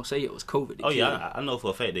 But they're going to say it was COVID. Oh, yeah, I know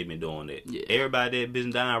for a fact they've been doing that. Yeah. Everybody that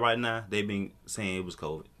been dying right now, they've been saying it was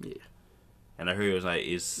COVID. Yeah. And I heard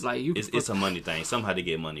it's it's a money thing. Somehow they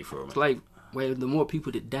get money for it. It's like, well, the more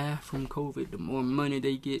people that die from COVID, the more money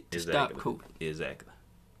they get to stop COVID. Exactly.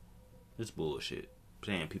 It's bullshit.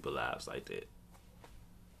 Paying people lives like that.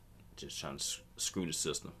 Just trying to screw the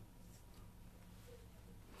system.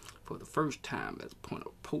 For the first time, as a point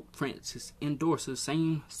of Pope Francis endorses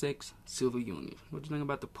same-sex civil union. What do you think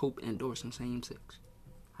about the Pope endorsing same-sex?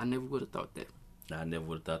 I never would have thought that. I never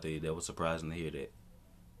would have thought that was surprising to hear that.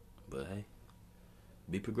 But hey,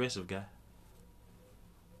 be progressive, guy.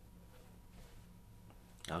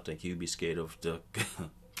 I don't think you'd be scared of the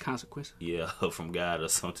consequences. Yeah, from God or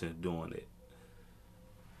something doing it.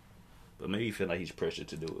 But maybe you feel like he's pressured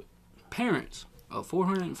to do it. Parents of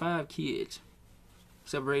 405 kids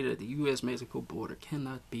separated at the U.S.-Mexico border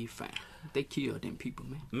cannot be found. They killed them people,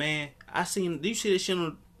 man. Man, I seen. Do you see that shit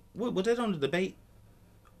on? What was that on the debate?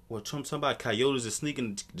 Where Trump talking about coyotes are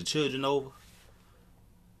sneaking the children over?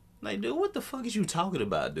 Like, dude, what the fuck is you talking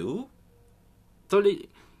about, dude? So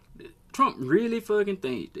Trump really fucking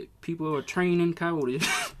thinks that people are training coyotes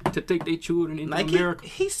to take their children into America.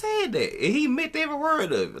 He said that. And he meant every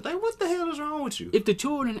word of it. Like, what the hell is wrong with you? If the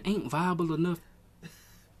children ain't viable enough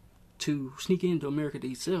to sneak into America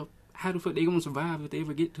themselves, how the fuck they gonna survive if they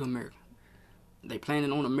ever get to America? They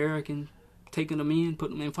planning on Americans taking them in,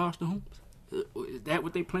 putting them in foster homes? Is that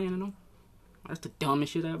what they planning on? That's the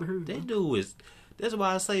dumbest shit I ever heard. That dude is... That's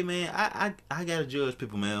why I say, man, I gotta judge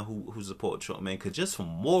people, man, who support Trump, man, because just for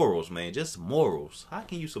morals, man, just morals. How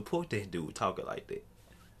can you support that dude talking like that?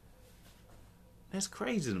 That's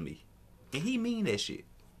crazy to me. And he mean that shit.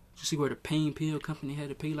 You see where the pain pill company had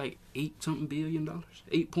to pay like $8 billion?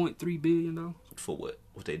 $8.3 billion? For what?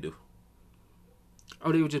 What they do?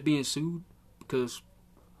 Oh, they were just being sued because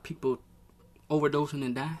people overdosing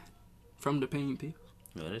and dying from the pain pills.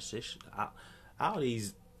 Yeah, that's all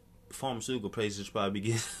these pharmaceutical places probably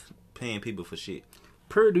be paying people for shit.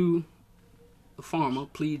 Purdue Pharma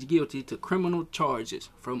pleads guilty to criminal charges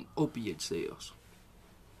from opiate sales.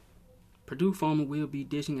 Purdue Pharma will be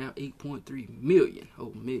dishing out $8.3 million.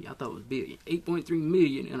 Oh, million. I thought it was billion. $8.3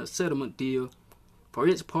 million in a settlement deal for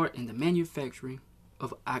its part in the manufacturing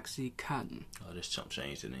of OxyContin. Oh, this chump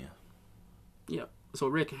changed it now. Yeah. So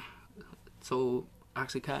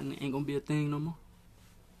OxyContin ain't gonna be a thing no more.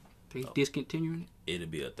 They discontinuing it. It'll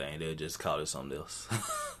be a thing. They'll just call it something else.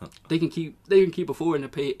 They can keep affording to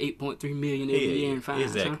pay $8.3 million every year in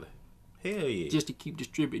fines. Exactly. Huh? Hell yeah. Just to keep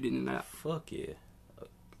distributing it out. Fuck yeah.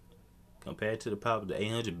 Compared to the probably the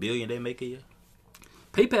 $800 billion they make a year.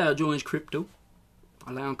 PayPal joins crypto,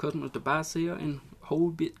 allowing customers to buy, sell, and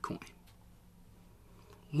hold Bitcoin.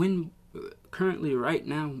 Currently, right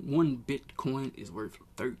now, one Bitcoin is worth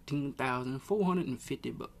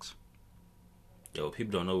 $13,450. Yo, what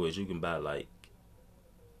people don't know is you can buy like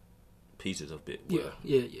pieces of Bitcoin.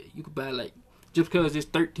 Yeah. You could buy like, just because it's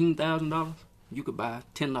 $13,000, you could buy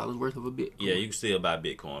 $10 worth of a Bitcoin. Yeah, you can still buy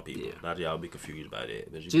Bitcoin, people. Yeah. A lot of y'all be confused by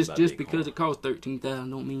that. But Just because it costs $13,000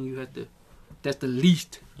 don't mean you have to. That's the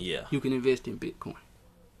least you can invest in Bitcoin.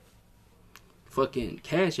 Fucking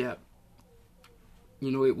Cash App.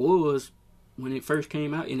 You know, it was when it first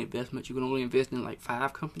came out in investment, you could only invest in like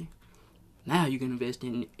 5 companies. Now you can invest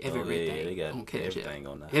in everything they got on Cash everything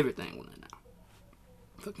App. on that. Everything on that now.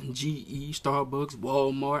 Fucking GE, Starbucks,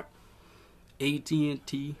 Walmart,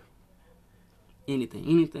 AT&T,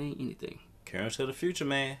 anything. Currency of the future,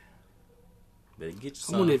 man. Better get you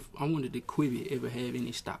some. I wonder did Quibi ever have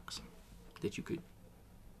any stocks that you could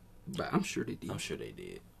buy? I'm sure they did. I'm sure they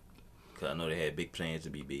did. Because I know they had big plans to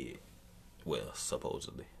be big. Well,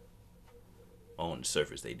 supposedly. On the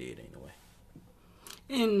surface, they did anyway.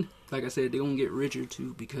 And, like I said, they're going to get richer,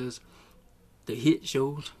 too, because the hit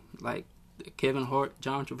shows, like the Kevin Hart,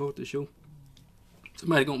 John Travolta show,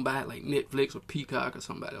 somebody going to buy it like Netflix or Peacock or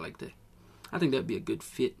somebody like that. I think that'd be a good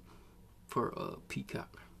fit for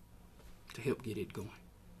Peacock to help get it going.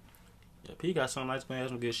 Yeah, Peacock sounds like it's going to have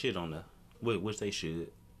some good shit on there, which they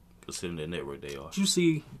should, considering the network they are. Did you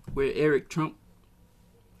see where Eric Trump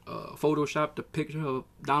photoshopped a picture of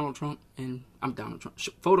Donald Trump and I'm Donald Trump.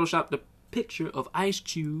 Photoshopped a picture of Ice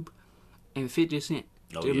Cube and 50 Cent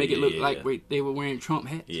to make it look like they were wearing Trump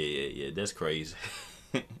hats. Yeah. That's crazy.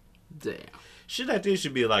 Damn. Shit like this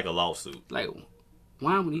should be like a lawsuit. Like,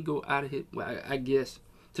 why would he go out of his? Well, I guess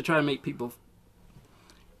to try to make people.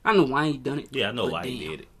 I know why he done it. Yeah, I know why he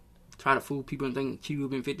did it. Try to fool people and think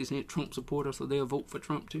Cube and 50 Cent Trump supporters, so they'll vote for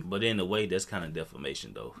Trump too. But in a way, that's kind of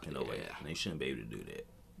defamation, though. In a way, they shouldn't be able to do that.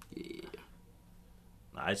 Yeah.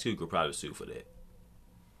 Ice Cube could probably sue for that,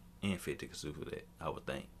 and 50 could sue for that. I would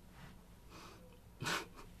think.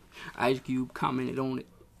 Ice Cube commented on it.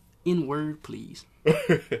 N-word, please.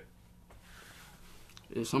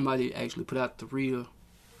 If somebody actually put out the real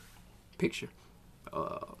picture,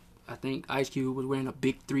 I think Ice Cube was wearing a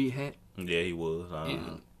Big 3 hat. Yeah, he was.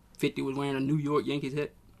 And 50 was wearing a New York Yankees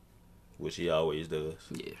hat. Which he always does.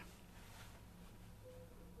 Yeah.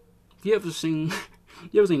 You ever seen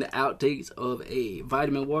the outtakes of a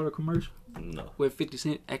vitamin water commercial? No. Where 50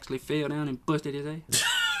 Cent actually fell down and busted his ass?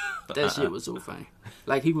 That shit was so funny.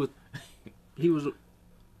 Like he was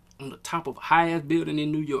on the top of highest building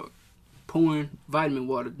in New York, pouring vitamin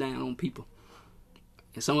water down on people.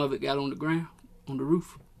 And some of it got on the ground, on the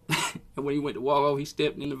roof. And when he went to walk off, he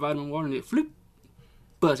stepped in the vitamin water and it flipped,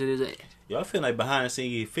 busted his ass. Yo, I feel like behind the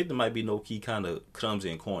scenes, 50 might be low-key kind of clumsy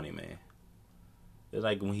and corny, man. It's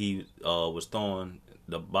like when he was throwing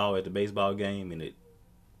the ball at the baseball game and it,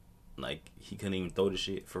 like, he couldn't even throw the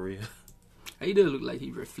shit for real. He does look like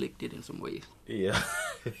he reflected in some ways. Yeah.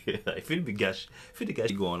 Like 50 got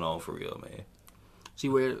shit going on for real, man. See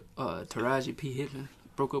where Taraji P. Henson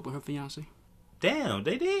broke up with her fiance? Damn,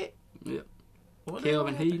 they did? Yep. What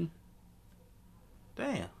Kelvin Hayden.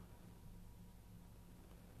 Damn.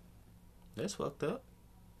 That's fucked up.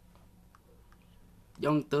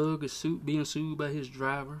 Young Thug is being sued by his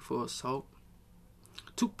driver for assault.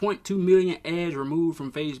 2.2 million ads removed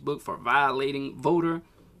from Facebook for violating voter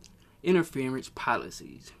interference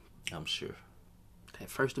policies. I'm sure. That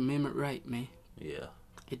First Amendment right, man. Yeah.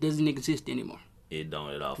 It doesn't exist anymore. It don't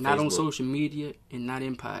at all. Not Facebook, on social media and not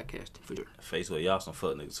in podcasting, for sure. Facebook, y'all some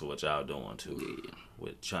fuck niggas for what y'all doing, too. Yeah.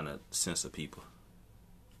 With trying to censor people.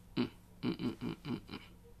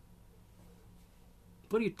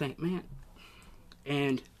 What do you think, man?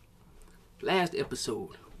 And last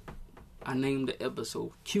episode, I named the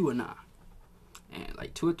episode QAnon. And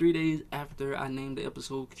like 2 or 3 days after I named the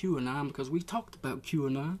episode QAnon, because we talked about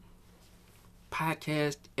QAnon,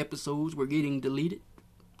 podcast episodes were getting deleted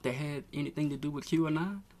that had anything to do with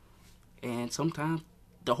QAnon. And sometimes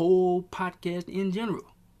the whole podcast in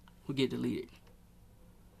general would get deleted.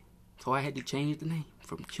 So I had to change the name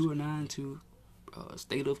from QAnon to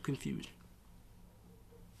State of Confusion.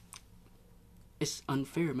 It's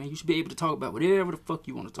unfair, man. You should be able to talk about whatever the fuck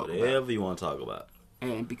you want to talk about. Whatever you want to talk about.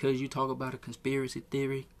 And because you talk about a conspiracy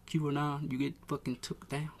theory, QAnon, you get fucking took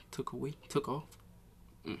down, took away, took off.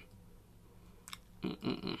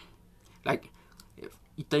 Like, if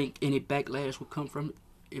you think any backlash will come from it,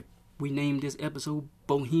 if we name this episode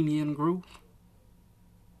Bohemian Grove?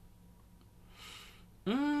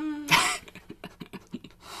 And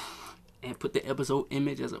put the episode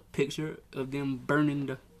image as a picture of them burning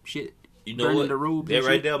the shit. You know burning what? The robe That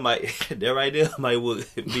right there might would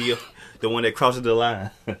be the one that crosses the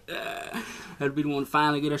line. That'd be the one to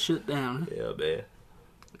finally get us shut down. Yeah, man.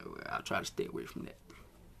 I'll try to stay away from that.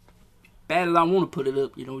 Bad as I want to put it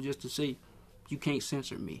up, just to say you can't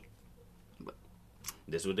censor me. But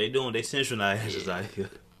that's what they doing. They censoring our asses out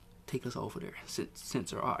here. Take us off of there.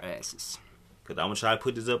 Censor our asses. Cause I'm gonna try to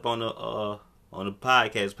put this up on the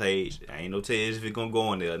podcast page. I ain't no tell you if it's gonna go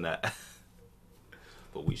on there or not.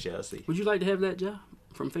 But we shall see. Would you like to have that job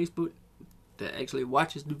from Facebook that actually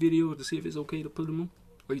watches the video to see if it's okay to put them on?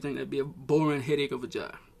 Or you think that'd be a boring headache of a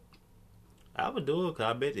job? I would do it, cause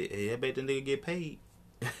I bet the nigga get paid.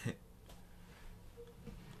 But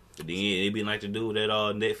then it'd be like the dude that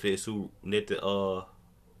Netflix who let the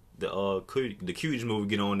Curious movie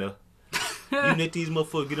get on there. You let these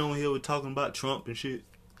motherfuckers get on here with talking about Trump and shit.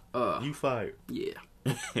 You fired. Yeah.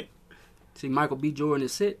 See, Michael B. Jordan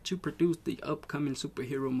is set to produce the upcoming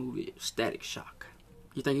superhero movie Static Shock.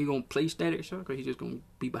 You think he's gonna play Static Shock, or he's just gonna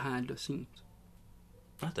be behind the scenes?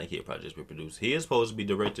 I think he'll probably just be produced. He is supposed to be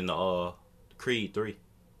directing the Creed 3.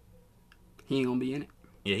 He ain't gonna be in it?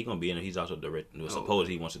 Yeah, he's gonna be in it. He's also directing. Suppose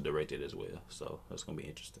he wants to direct it as well. So that's gonna be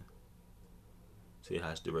interesting. See how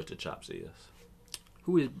his director chops is.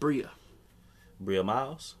 Who is Bria? Bria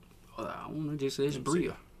Miles? I wanna just say it's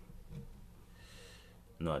Bria.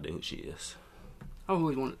 No idea who she is. I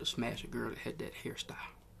always wanted to smash a girl that had that hairstyle.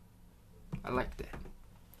 I like that.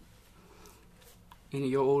 Any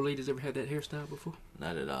of your old ladies ever had that hairstyle before?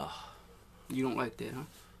 Not at all. You don't like that, huh?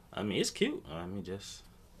 I mean, it's cute. I ain't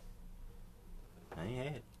had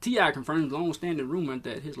it. T.I. confirms long-standing rumor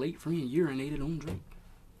that his late friend urinated on Drake.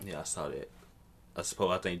 Yeah, I saw that. I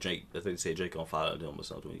think they said Drake on fire them or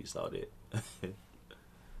something when you saw that.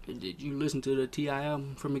 Did you listen to the T.I.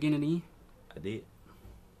 album from beginning to end? I did.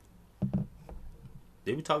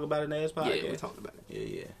 Did we talk about it in the last podcast? Yeah, we talked about it.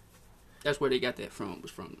 Yeah. That's where they got that from.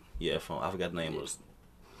 Was from. Yeah, I forgot the name. Was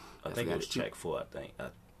I think it was too. track 4. I think.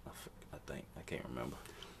 I can't remember.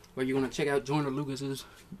 Well, you want to check out Joyner Lucas's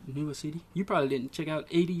newest CD? You probably didn't check out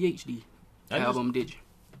ADHD album, did you?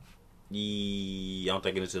 Yeah, I don't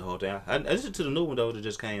think I listened to the whole thing. I listened to the new one though that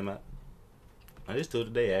just came out. I listened to it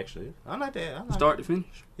today actually. I like that. Start to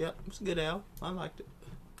finish. Yeah, it's a good album. I liked it.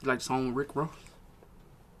 You like the song with Rick Ross?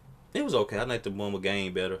 It was okay. I like the one with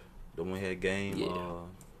Game better. The one had Game. Yeah.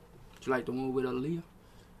 Did you like the one with Aaliyah?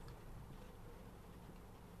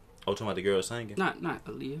 Oh, talking about the girl singing? Not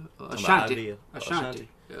Aaliyah. Aaliyah. Ashanti.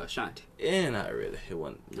 Yeah, Ashanti. Yeah, not really. It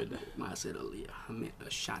wasn't really. I said Aaliyah. I meant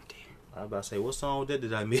Ashanti. I was about to say, what song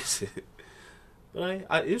did I miss it? But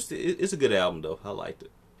it's a good album though. I liked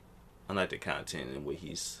it. I like the content and what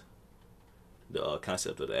the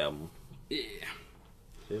concept of the album. Yeah.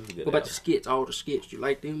 It was a good What about album. the skits? All the skits, you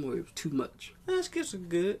like them or it was too much? The skits are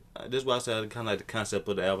good. That's why I said I kind of like the concept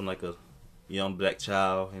of the album, like a young black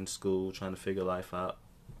child in school trying to figure life out.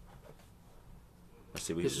 Let's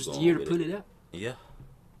see where This he's is the going year to with put it out. Yeah.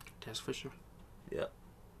 That's for sure. Yeah.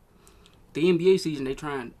 The NBA season, they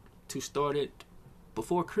trying to start it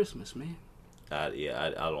before Christmas, man. I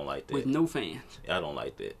don't like that. With no fans. I don't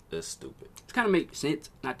like that. That's stupid. It kind of makes sense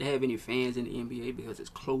not to have any fans in the NBA because it's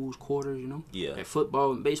closed quarters, you know? Yeah. At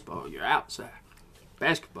football and baseball, you're outside.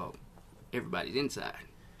 Basketball, everybody's inside.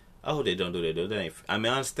 I hope they don't do that though. I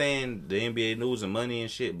understand the NBA losing money and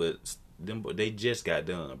shit, but they just got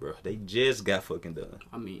done, bro. They just got fucking done.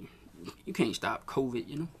 I mean, you can't stop COVID,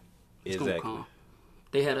 you know? It's Exactly. gonna come.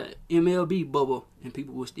 They had a MLB bubble and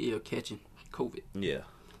people were still catching COVID. Yeah.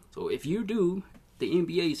 So if you do the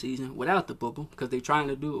NBA season without the bubble, because they're trying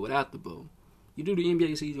to do it without the bubble, you do the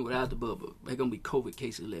NBA season without the bubble, they're going to be COVID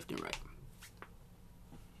cases left and right.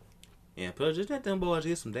 Yeah, plus just let them boys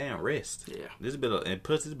get some damn rest. Yeah. This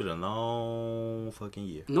has been a long fucking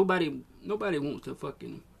year. Nobody wants to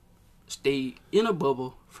fucking stay in a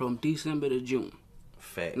bubble from December to June.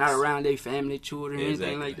 Facts. Not around their family, children, anything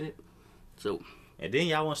Exactly. like that. So, And then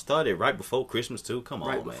y'all want to start it right before Christmas too. Come on,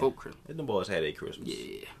 right man. before Christmas. Let them boys have their Christmas.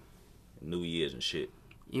 Yeah. New Year's and shit.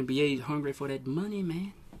 NBA is hungry for that money,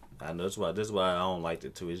 man. I know that's why I don't like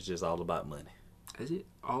it too. It's just all about money. That's it.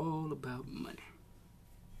 All about money.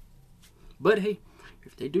 But hey,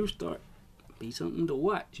 if they do start, be something to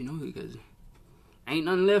watch, you know, because ain't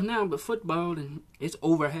nothing left now but football, and it's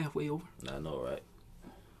halfway over. I know, right?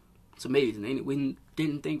 It's amazing, ain't it? We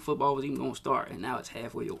didn't think football was even going to start, and now it's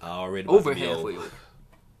halfway over. Already Over halfway over.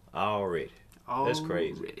 Already. That's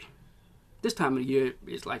crazy. Already. This time of the year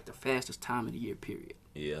is like the fastest time of the year, period.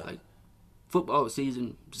 Yeah. Like, football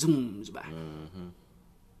season zooms by. Mm-hmm.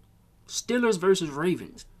 Steelers versus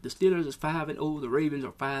Ravens. The Steelers is 5-0. The Ravens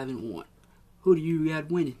are 5-1. Who do you got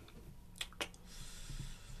winning?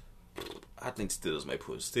 I think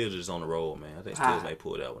Steelers is on the roll, man. I think Steelers may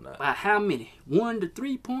pull that one out. By how many? 1 to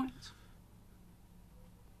 3 points?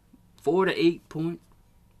 4 to 8 points?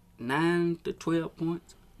 9 to 12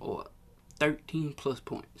 points? Or 13 plus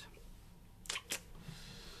points?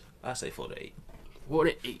 I say 4 to 8. 4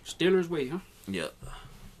 to 8. Steelers way, huh? Yep.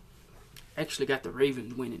 Actually got the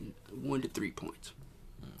Ravens winning 1 to 3 points.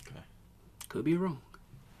 Okay. Could be wrong.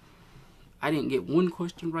 I didn't get one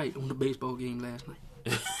question right on the baseball game last night.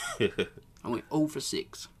 I went 0 for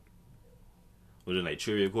 6. Was it like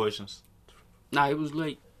trivia questions? Nah, it was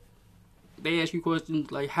like, they ask you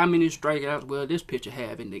questions like, how many strikeouts will this pitcher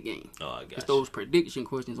have in the game? Oh, I got It's you. those prediction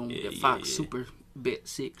questions on the Fox yeah. Super Bet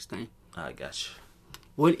 6 thing. I got you.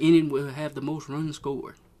 What inning will have the most runs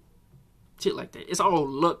scored? Shit like that. It's all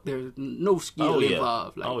luck. There's no skill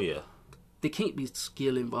involved. Like, Oh, yeah. there can't be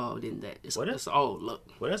skill involved in that. It's all luck.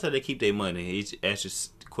 Well, that's how they keep their money. He asks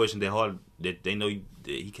the question that hard that they know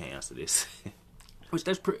that he can't answer this. Which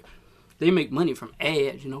that's pretty. They make money from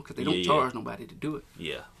ads, you know, because they don't charge nobody to do it.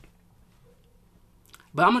 Yeah.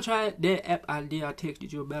 But I'm gonna try that app idea I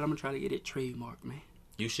texted you about. I'm gonna try to get it trademarked, man.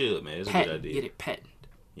 You should, man. It's a Patent. good idea. Get it patent.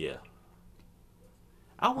 Yeah.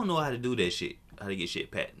 I want to know how to do that shit. How to get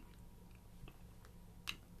shit patent.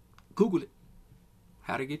 Google it.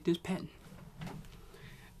 How to get this patent.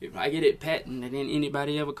 If I get it patent and then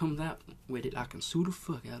anybody ever comes out with it, I can sue the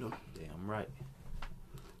fuck out of them. Damn right.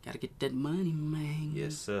 Gotta get that money, man.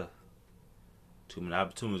 Yes, sir. Too many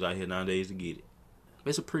opportunities out here nowadays to get it.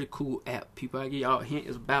 It's a pretty cool app. People, I give y'all a hint.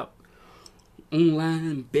 It's about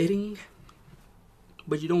online betting,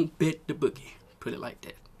 but you don't bet the bookie. Put it like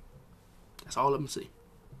that. That's all I'm saying.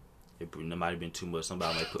 It might have been too much.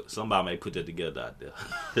 Somebody may put that together out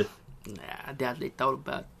there. Nah, I doubt they thought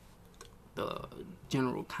about the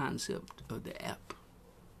general concept of the app.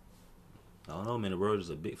 I don't know, man. The world is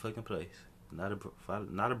a big fucking place. Not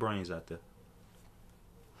a brains out there.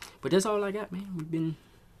 But that's all I got, man. We've been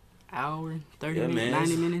hour, 30 minutes, man,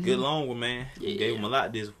 90 minutes. Get long one, man. Yeah. Gave them a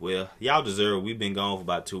lot this. Well, y'all deserve it. We've been gone for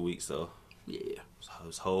about 2 weeks, so. Yeah. So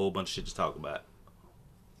there's a whole bunch of shit to talk about.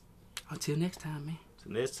 Until next time, man. So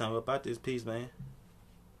next time, about this piece, man.